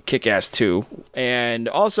Kick-Ass and Kick-Ass 2. And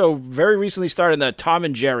also very recently starred in the Tom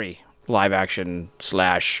and Jerry live-action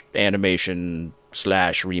 / animation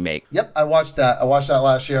 / remake. Yep, I watched that. I watched that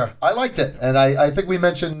last year. I liked it. And I think we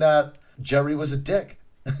mentioned that Jerry was a dick.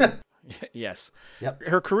 Yes. Yep.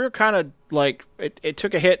 Her career kind of like it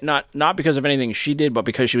took a hit not because of anything she did, but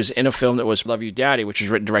because she was in a film that was Love You Daddy, which was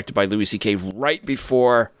written and directed by Louis C.K. right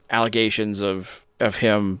before allegations of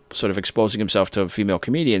him sort of exposing himself to female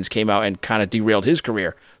comedians came out and kind of derailed his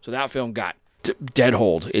career. So that film got dead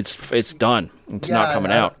hold. It's done. It's not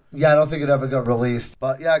coming out. Yeah, I don't think it ever got released.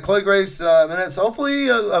 But yeah, Chloe Grace Moretz, hopefully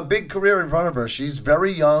a big career in front of her. She's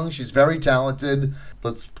very young. She's very talented.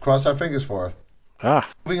 Let's cross our fingers for her.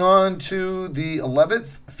 Moving on to the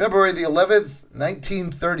 11th, February the 11th,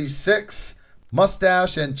 1936,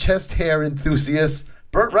 mustache and chest hair enthusiast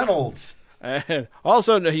Burt Reynolds.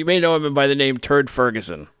 Also, you may know him by the name Turd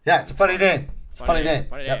Ferguson. Yeah, it's a funny name. Funny name,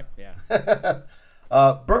 yeah.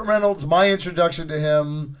 Burt Reynolds, my introduction to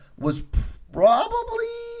him was probably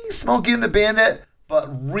Smokey and the Bandit, but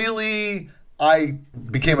really I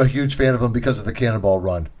became a huge fan of him because of the Cannonball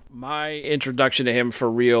Run. My introduction to him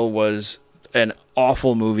for real was an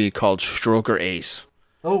awful movie called Stroker Ace.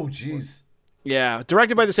 Oh, jeez. Yeah,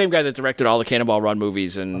 directed by the same guy that directed all the Cannonball Run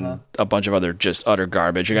movies and a bunch of other just utter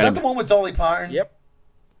garbage. Is that the one with Dolly Parton? Yep,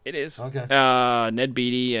 it is. Okay. Ned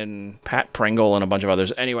Beatty and Pat Pringle and a bunch of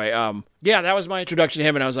others. Anyway, yeah, that was my introduction to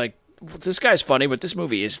him, and I was like, this guy's funny, but this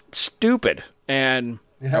movie is stupid. And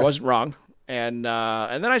I wasn't wrong. And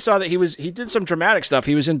then I saw that he did some dramatic stuff.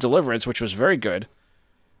 He was in Deliverance, which was very good.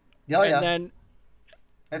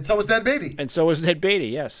 And so was Ned Beatty. And so was Ned Beatty,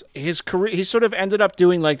 yes. His career, he sort of ended up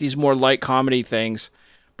doing like these more light comedy things.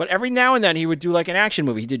 But every now and then he would do like an action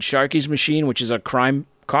movie. He did Sharky's Machine, which is a crime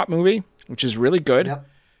cop movie, which is really good. Yep.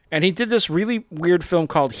 And he did this really weird film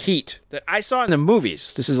called Heat that I saw in the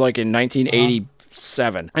movies. This is like in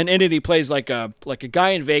 1987. And in it he plays like a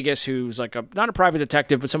guy in Vegas who's like not a private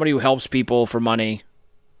detective, but somebody who helps people for money.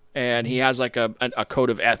 And he has like a code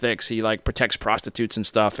of ethics. He like protects prostitutes and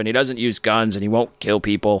stuff, and he doesn't use guns, and he won't kill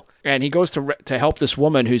people. And he goes to help this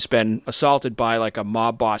woman who's been assaulted by like a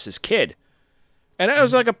mob boss's kid. And it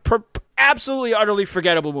was like a absolutely utterly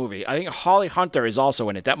forgettable movie. I think Holly Hunter is also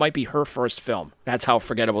in it. That might be her first film. That's how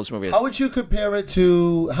forgettable this movie is. How would you compare it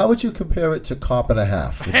to Cop and a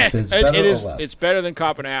Half? Would you say it's better or less? It's better than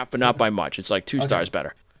Cop and a Half, but not by much. It's like 2 stars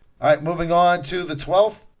better. All right, moving on to the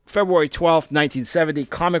 12th. February 12th, 1970,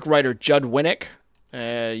 comic writer Judd Winnick.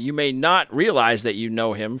 You may not realize that you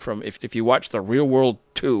know him from if you watch The Real World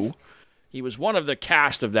 2. He was one of the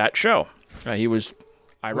cast of that show. He was,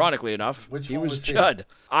 ironically enough, he was Judd.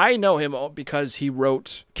 I know him because he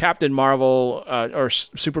wrote Captain Marvel or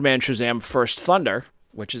Superman Shazam First Thunder,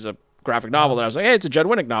 which is a graphic novel that I was like, hey, it's a Judd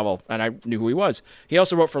Winnick novel, and I knew who he was. He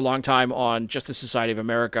also wrote for a long time on Justice Society of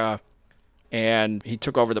America, and he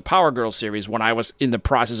took over the Power Girl series when I was in the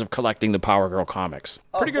process of collecting the Power Girl comics.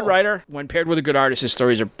 Pretty good writer. When paired with a good artist, his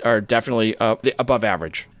stories are definitely above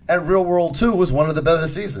average. And Real World 2 was one of the better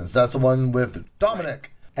seasons. That's the one with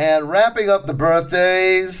Dominic. And wrapping up the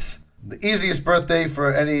birthdays, the easiest birthday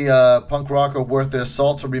for any punk rocker worth their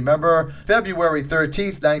salt to remember, February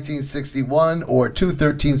 13th, 1961, or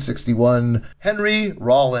 2/13/61, Henry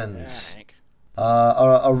Rollins.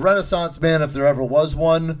 A Renaissance man, if there ever was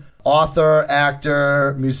one. Author,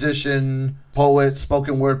 actor, musician, poet,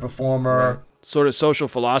 spoken word performer. Sort of social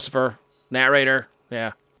philosopher, narrator,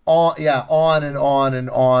 yeah. On and on and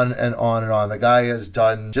on and on and on. The guy has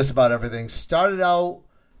done just about everything. Started out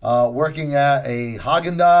working at a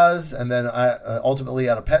Haagen-Dazs and then ultimately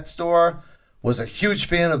at a pet store. Was a huge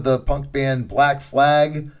fan of the punk band Black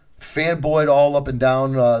Flag. Fanboyed all up and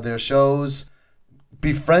down their shows.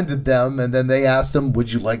 Befriended them, and then they asked him,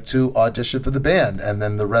 would you like to audition for the band? And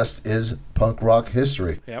then the rest is punk rock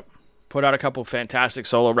history. Yep. Put out a couple fantastic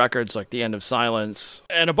solo records like The End of Silence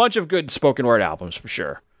and a bunch of good spoken word albums for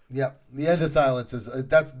sure. Yep. The End of Silence is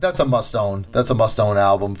that's a must-own. That's a must-own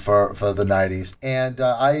album for the 90s. And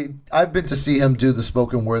I've been to see him do the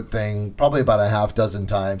spoken word thing probably about a half dozen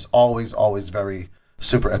times. Always very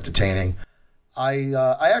super entertaining. I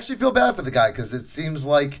actually feel bad for the guy because it seems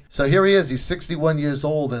like, so here he is, he's 61 years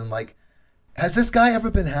old, and like, has this guy ever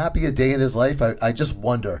been happy a day in his life? I just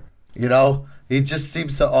wonder, he just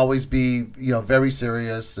seems to always be, very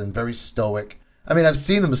serious and very stoic. I mean, I've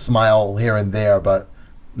seen him smile here and there, but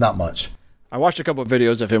not much. I watched a couple of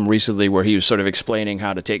videos of him recently where he was sort of explaining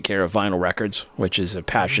how to take care of vinyl records, which is a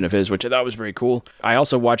passion of his, which I thought was very cool. I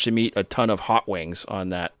also watched him eat a ton of hot wings on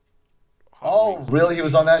that Oh, really? He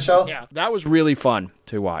was on that show? Yeah, that was really fun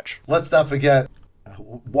to watch. Let's not forget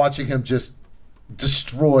watching him just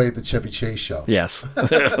destroy the Chevy Chase show. Yes.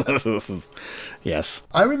 Yes.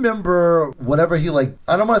 I remember whenever he, like,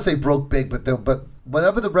 I don't want to say broke big, but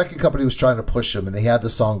whenever the record company was trying to push him and they had the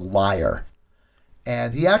song Liar,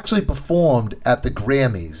 and he actually performed at the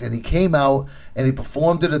Grammys, and he came out and he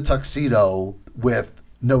performed in a tuxedo with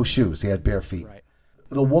no shoes. He had bare feet. Right.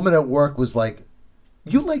 The woman at work was like,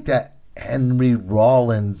 "You like that Henry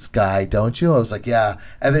Rollins guy, don't you?" I was like, "Yeah."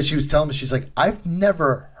 And then she was telling me, she's like, "I've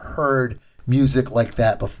never heard music like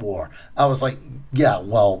that before." I was like, "Yeah,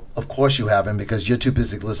 well, of course you haven't, because you're too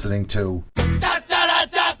busy listening to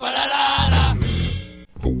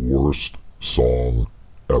The worst song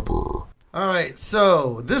ever. All right,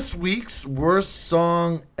 so this week's worst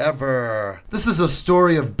song ever. This is a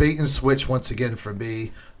story of bait and switch once again for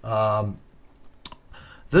me.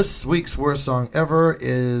 This week's worst song ever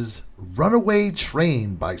is Runaway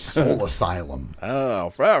Train by Soul Asylum.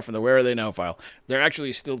 Oh, from the Where Are They Now file. They're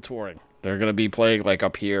actually still touring. They're going to be playing like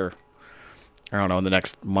up here, I don't know, in the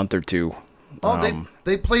next month or two. Oh,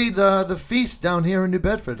 they played the Feast down here in New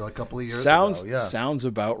Bedford a couple of years ago. Yeah. Sounds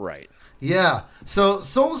about right. Yeah. So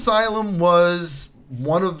Soul Asylum was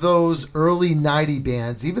one of those early 90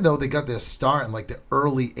 bands, even though they got their start in like the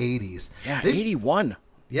early 80s. Yeah, 81.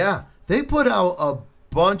 Yeah. They put out a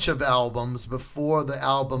bunch of albums before the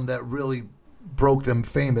album that really broke them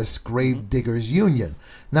famous, Grave Diggers Union.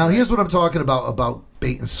 Now, here's what I'm talking about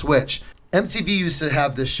Bait and Switch. MTV used to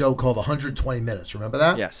have this show called 120 Minutes. Remember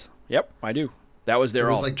that? Yes. Yep, I do. That was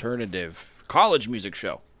their alternative college music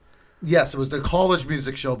show. Yes, it was the college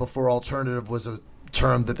music show before alternative was a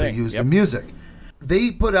term that they used in music. They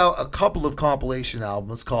put out a couple of compilation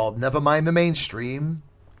albums called Nevermind the Mainstream,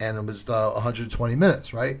 and it was the 120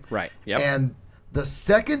 Minutes, right? Right, yep. And the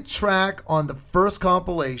second track on the first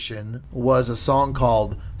compilation was a song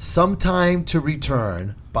called Sometime to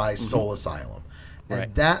Return by Soul Asylum.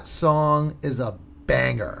 And that song is a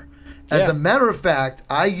banger. As a matter of fact,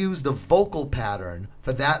 I used the vocal pattern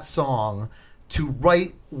for that song to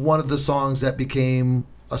write one of the songs that became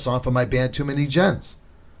a song for my band, Too Many Gens.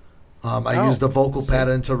 I used the vocal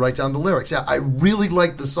pattern to write down the lyrics. Yeah, I really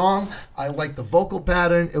liked the song. I liked the vocal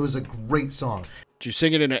pattern. It was a great song. Did you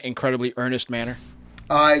sing it in an incredibly earnest manner?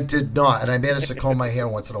 I did not, and I managed to comb my hair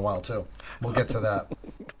once in a while, too. We'll get to that.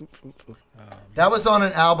 That was on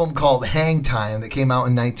an album called Hang Time that came out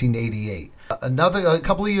in 1988. A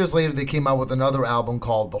couple of years later, they came out with another album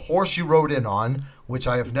called The Horse You Rode In On, which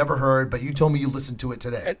I have never heard, but you told me you listened to it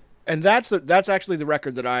today. And that's actually the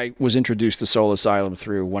record that I was introduced to Soul Asylum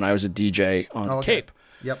through when I was a DJ on Cape.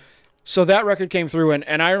 Yep. So that record came through,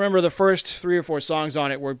 and I remember the first 3 or 4 songs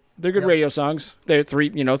on it they're good radio songs. They're 3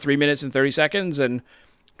 minutes and 30 seconds, and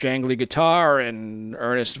jangly guitar and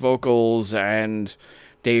earnest vocals and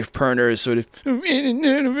Dave Perner's sort of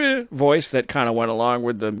voice that kind of went along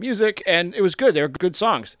with the music, and it was good. They were good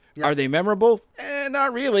songs. Yep. Are they memorable?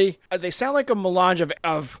 Not really. They sound like a melange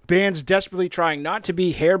of bands desperately trying not to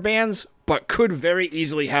be hair bands, but could very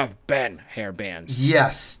easily have been hair bands.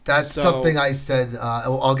 Yes, that's something I said.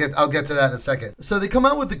 I'll get to that in a second. So they come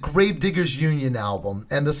out with the Grave Diggers Union album,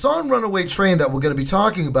 and the song Runaway Train that we're going to be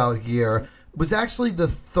talking about here was actually the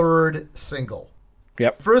third single.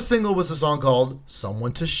 Yep. First single was a song called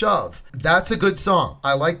Someone to Shove. That's a good song.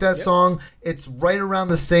 I like that song. It's right around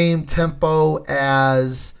the same tempo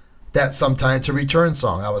as that Sometime to Return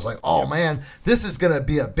song. I was like, oh man, this is going to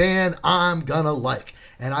be a band I'm going to like.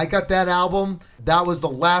 And I got that album. That was the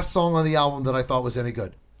last song on the album that I thought was any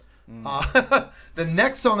good. The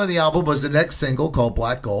next song on the album was the next single called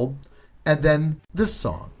Black Gold. And then this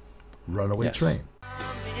song, Runaway Train.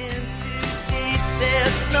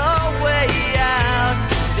 There's no way out.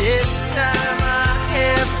 This time I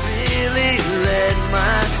have really led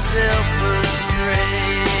myself astray.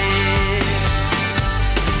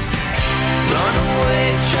 Runaway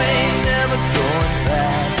train, never going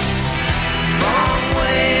back. Wrong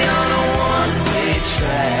way on a one-way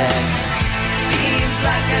track. Seems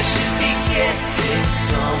like I should be getting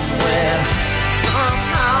somewhere.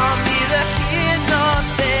 Somehow neither here nor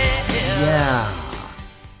there. Yeah.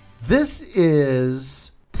 This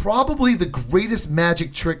is probably the greatest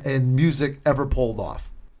magic trick in music ever pulled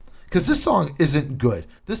off. Because this song isn't good.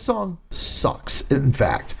 This song sucks, in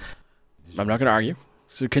fact. I'm not going to argue.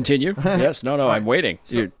 So continue. Yes, no, I'm waiting.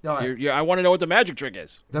 I want to know what the magic trick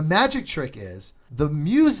is. The magic trick is the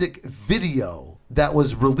music video that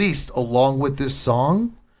was released along with this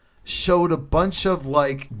song showed a bunch of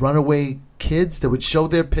like runaway kids that would show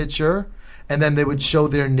their picture and then they would show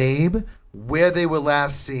their name where they were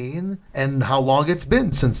last seen and how long it's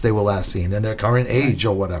been since they were last seen and their current age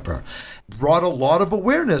or whatever. Brought a lot of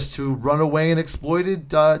awareness to runaway and exploited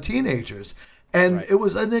teenagers. And it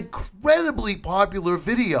was an incredibly popular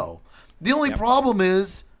video. The only problem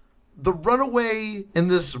is the runaway in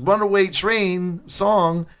this Runaway Train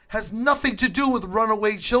song has nothing to do with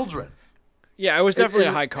runaway children. Yeah, it was definitely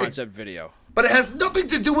a high concept video. But it has nothing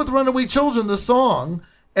to do with runaway children, the song.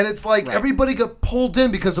 And it's like everybody got pulled in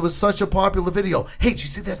because it was such a popular video. Hey, did you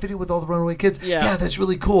see that video with all the runaway kids? Yeah, that's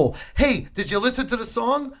really cool. Hey, did you listen to the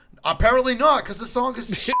song? Apparently not, because the song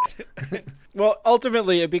is shit. Well,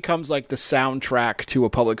 ultimately, it becomes like the soundtrack to a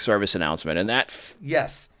public service announcement, and that's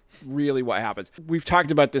really what happens. We've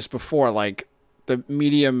talked about this before, like the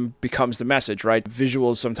medium becomes the message, right?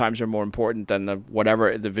 Visuals sometimes are more important than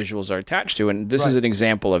whatever the visuals are attached to, and this is an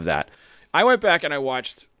example of that. I went back and I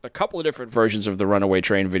watched a couple of different versions of the Runaway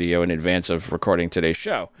Train video in advance of recording today's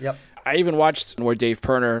show. Yep. I even watched where Dave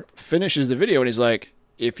Pirner finishes the video and he's like,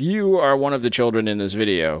 if you are one of the children in this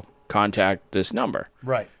video, contact this number.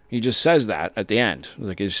 Right. He just says that at the end,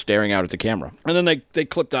 like he's staring out at the camera. And then they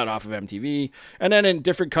clipped that off of MTV. And then in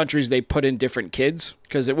different countries, they put in different kids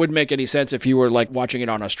because it wouldn't make any sense if you were like watching it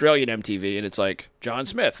on Australian MTV and it's like John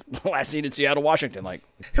Smith, last seen in Seattle, Washington. Like,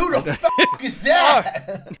 who the fuck is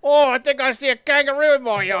that? I think I see a kangaroo in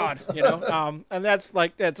my yard. You know, and that's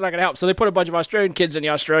not going to help. So they put a bunch of Australian kids in the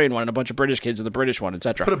Australian one and a bunch of British kids in the British one,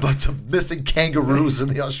 etc. Put a bunch of missing kangaroos in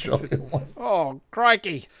the Australian one. Oh,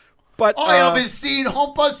 crikey. But I haven't seen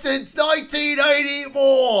Humper since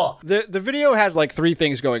 1984. The video has like three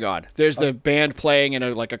things going on. There's the band playing in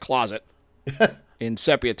a closet in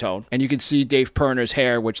sepia tone, and you can see Dave Pirner's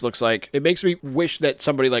hair, which looks like, it makes me wish that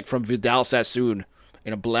somebody like from Vidal Sassoon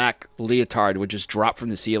in a black leotard would just drop from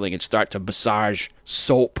the ceiling and start to massage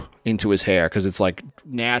soap into his hair because it's like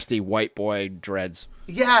nasty white boy dreads.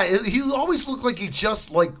 Yeah, he always looked like he just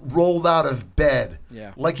like rolled out of bed.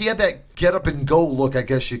 Yeah. Like he had that get up and go look, I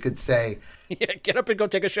guess you could say. Yeah, get up and go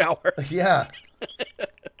take a shower. Yeah.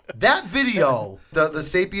 That video, the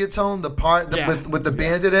sepia tone, the part with the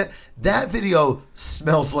band in it, that video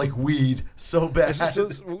smells like weed so bad.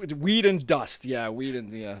 It's weed and dust. Yeah, weed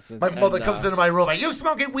and My mother comes into my room. Are you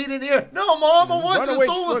smoking weed in here? No, Mom, I'm watching a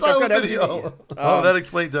Soul Asylum video. That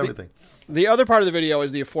explains everything. The other part of the video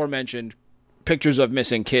is the aforementioned pictures of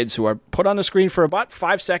missing kids who are put on the screen for about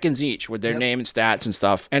 5 seconds each with their name and stats and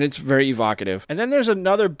stuff, and it's very evocative. And then there's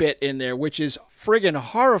another bit in there which is friggin'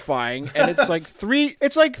 horrifying, and it's like three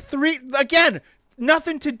again,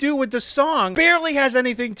 nothing to do with the song, barely has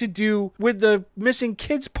anything to do with the missing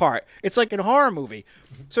kids part. It's like a horror movie.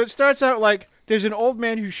 So it starts out like there's an old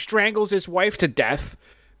man who strangles his wife to death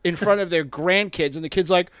in front of their grandkids, and the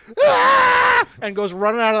kid's like, ah! And goes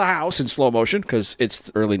running out of the house in slow motion because it's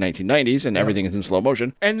the early 1990s and everything is in slow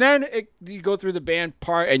motion. And then you go through the band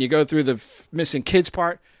part and you go through the missing kids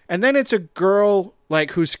part, and then it's a girl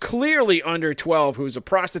like who's clearly under 12 who's a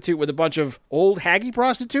prostitute with a bunch of old haggy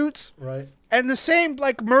prostitutes. Right. And the same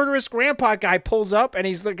like murderous grandpa guy pulls up and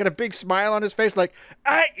he's like got a big smile on his face like,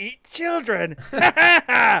 I eat children.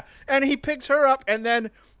 And he picks her up, and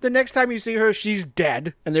then the next time you see her, she's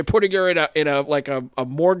dead, and they're putting her in a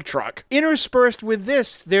morgue truck. Interspersed with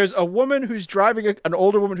this, there's a woman who's driving an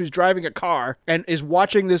older woman who's driving a car and is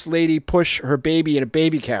watching this lady push her baby in a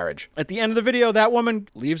baby carriage. At the end of the video, that woman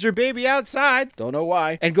leaves her baby outside, don't know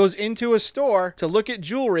why, and goes into a store to look at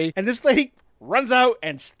jewelry, and this lady runs out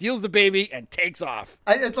and steals the baby and takes off.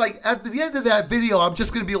 It's like at the end of that video, I'm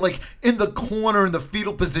just gonna be like in the corner in the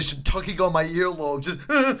fetal position, tugging on my earlobe, just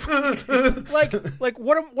like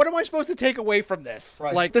what am I supposed to take away from this?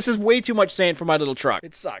 Right. Like, this is way too much sand for my little truck.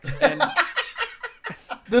 It sucks. And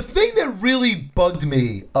the thing that really bugged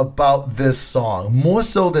me about this song, more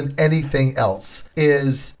so than anything else,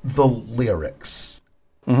 is the lyrics.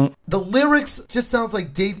 Mm-hmm. The lyrics just sounds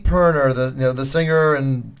like Dave Pirner, the singer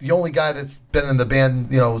and the only guy that's been in the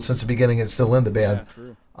band, since the beginning and still in the band.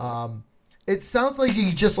 Yeah, true. It sounds like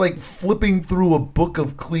he's just like flipping through a book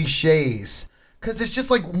of cliches, because it's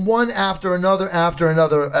just like one after another, after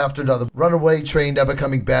another, after another. Runaway train never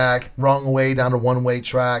coming back, wrong way down a one-way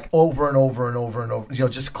track, over and over and over and over.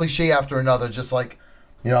 Just cliche after another, just like,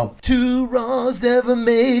 two wrongs never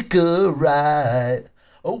make a right.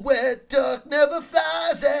 A wet duck never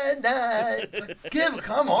flies at night.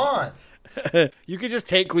 Come on. You could just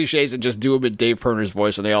take cliches and just do them in Dave Pirner's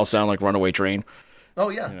voice, and they all sound like Runaway Train. Oh,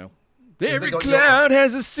 yeah. Every cloud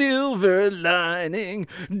has a silver lining.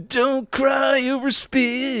 Don't cry over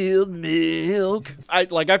spilled milk. I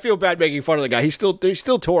feel bad making fun of the guy. He's still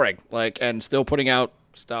touring, and still putting out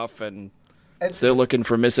stuff and still looking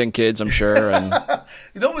for missing kids, I'm sure. And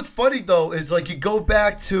what's funny though is like you go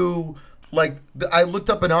back to I looked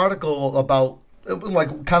up an article about,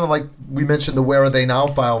 like, kind of like we mentioned the Where Are They Now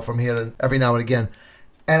file from here to every now and again.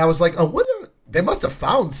 And I was like, they must have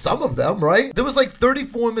found some of them, right? There was like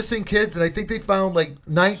 34 missing kids, and I think they found like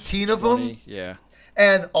 19 of them. Yeah.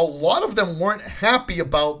 And a lot of them weren't happy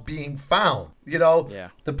about being found. You know,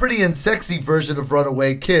 The pretty and sexy version of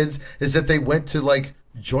runaway kids is that they went to like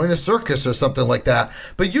join a circus or something like that.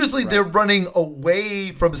 But usually they're running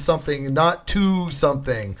away from something, not to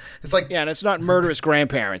something. It's like, and it's not murderous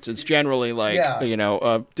grandparents. It's generally like,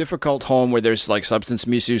 a difficult home where there's like substance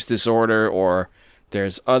misuse disorder, or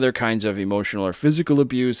there's other kinds of emotional or physical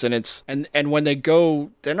abuse, and it's and when they go,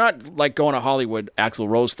 they're not like going to Hollywood Axl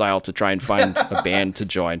Rose style to try and find a band to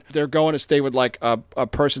join. They're going to stay with like a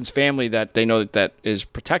person's family that they know that is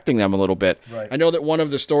protecting them a little bit. Right. I know that one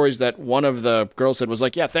of the stories that one of the girls said was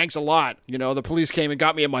like, yeah, thanks a lot. You know, the police came and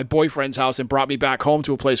got me at my boyfriend's house and brought me back home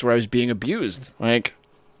to a place where I was being abused. Like,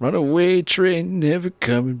 runaway train, never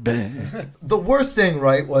coming back. The worst thing,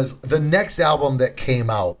 right, was the next album that came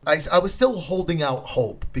out. I was still holding out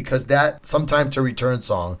hope because that Sometime to Return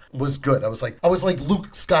song was good. I was like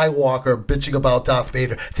Luke Skywalker bitching about Darth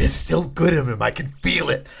Vader. There's still good in him. I can feel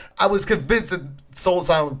it. I was convinced that Soul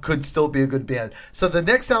Asylum could still be a good band. So the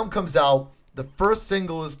next album comes out. The first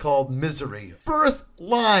single is called Misery. First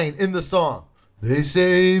line in the song. They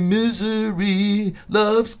say misery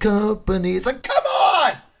loves company. It's like, come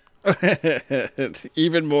on!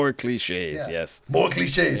 Even more cliches, yes. More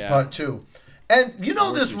cliches, part 2. And you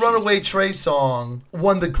know, this Runaway Train song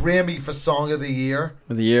won the Grammy for Song of the Year?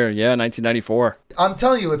 Of the year, 1994. I'm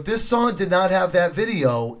telling you, if this song did not have that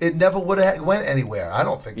video, it never would have went anywhere. I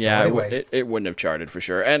don't think so. Yeah, anyway. it wouldn't have charted for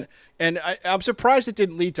sure. And I'm surprised it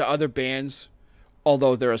didn't lead to other bands,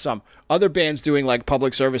 although there are some other bands doing like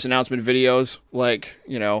public service announcement videos, like,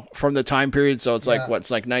 you know, from the time period. So it's like,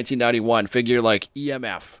 what's like 1991, figure like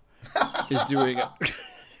EMF. is doing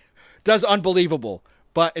does Unbelievable,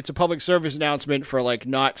 but it's a public service announcement for like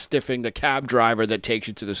not stiffing the cab driver that takes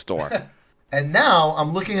you to the store. And now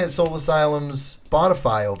I'm looking at Soul Asylum's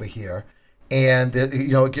Spotify over here, and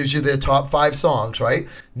it gives you their top 5 songs, right?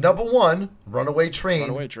 Number 1, Runaway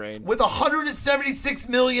Train with 176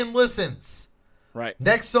 million listens. Right.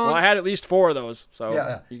 Next song. Well, I had at least 4 of those,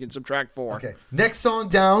 so you can subtract 4. Okay. Next song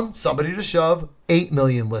down, Somebody to Shove, 8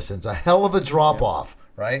 million listens. A hell of a drop off,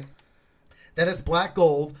 right? Then it's Black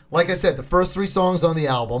Gold. Like I said, the first 3 songs on the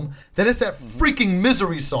album. Then it's that freaking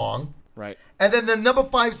Misery song. Right. And then the number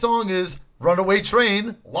 5 song is Runaway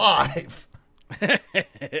Train live.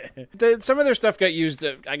 Some of their stuff got used.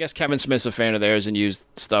 I guess Kevin Smith's a fan of theirs and used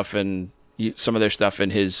stuff in some of their stuff in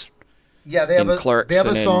his. Yeah, they have Clerks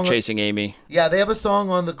and song Chasing Amy. Yeah, they have a song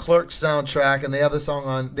on the Clerks soundtrack, and they have a song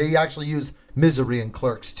on. They actually use Misery in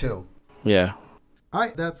Clerks too. Yeah. All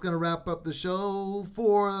right, that's going to wrap up the show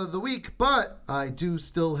for the week, but I do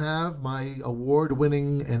still have my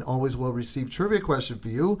award-winning and always well-received trivia question for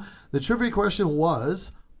you. The trivia question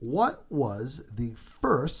was, what was the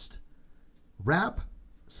first rap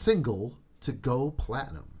single to go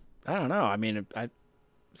platinum? I don't know. I mean,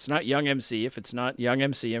 it's not Young MC. If it's not Young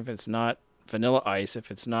MC, if it's not Vanilla Ice,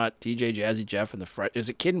 if it's not DJ Jazzy Jeff and the Fresh, is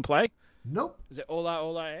it Kid and Play? Nope. Is it Ola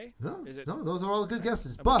Ola A? No, is it? No, those are all good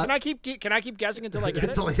guesses. But can I keep guessing until I get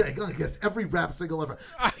until it? I guess every rap single ever.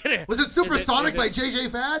 Was it Supersonic by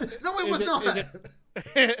JJ Fad? No, it was not.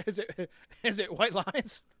 Is it White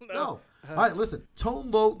Lines? No. All right, listen.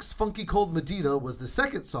 Tone Loc's Funky Cold Medina was the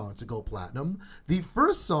second song to go platinum. The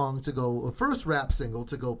first rap single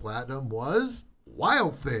to go platinum was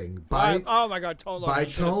Wild Thing by oh my God, Tone Loc. By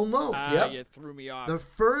Tone Loc. Yep. You threw me off.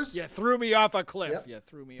 You threw me off a cliff. Yep. You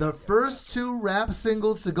threw me off. The first 2 rap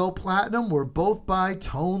singles to go platinum were both by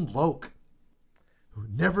Tone Loc,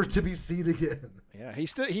 never to be seen again. Yeah,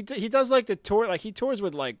 he does like the tour. Like he tours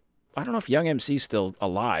with like, I don't know if Young MC's still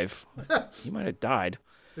alive. He might have died.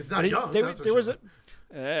 It's not young. There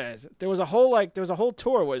was a whole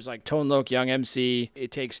tour was like Tone Loc, Young MC,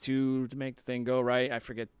 It Takes Two to Make the Thing Go Right. I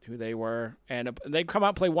forget who they were, and they'd come out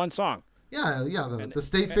and play one song. Yeah, the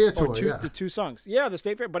State Fair tour. The 2 songs. Yeah, the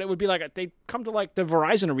State Fair, but it would be like they'd come to like the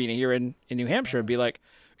Verizon Arena here in New Hampshire and be like,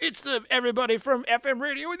 it's the everybody from FM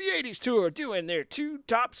radio in the 80s tour doing their 2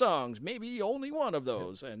 top songs, maybe only one of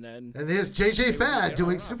those, and there's JJ Fad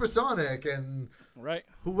doing Supersonic and right,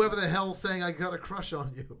 whoever the hell saying I got a crush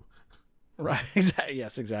on you. Right. Exactly.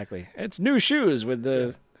 Yes, exactly. It's New Shoes with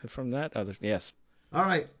from that other. Yes. All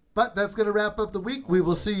right. But that's going to wrap up the week. We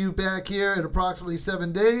will see you back here in approximately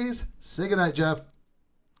 7 days. Say goodnight, Jeff.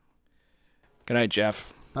 Good night,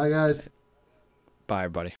 Jeff. Bye, guys. Bye,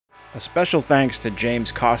 everybody. A special thanks to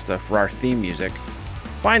James Costa for our theme music.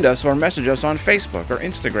 Find us or message us on Facebook or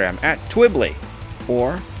Instagram at Twibbly,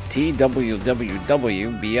 or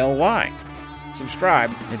TWWWBLY.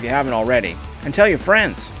 Subscribe if you haven't already, and tell your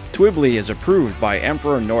friends. Twibbly is approved by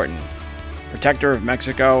Emperor Norton, protector of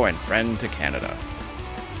Mexico and friend to Canada.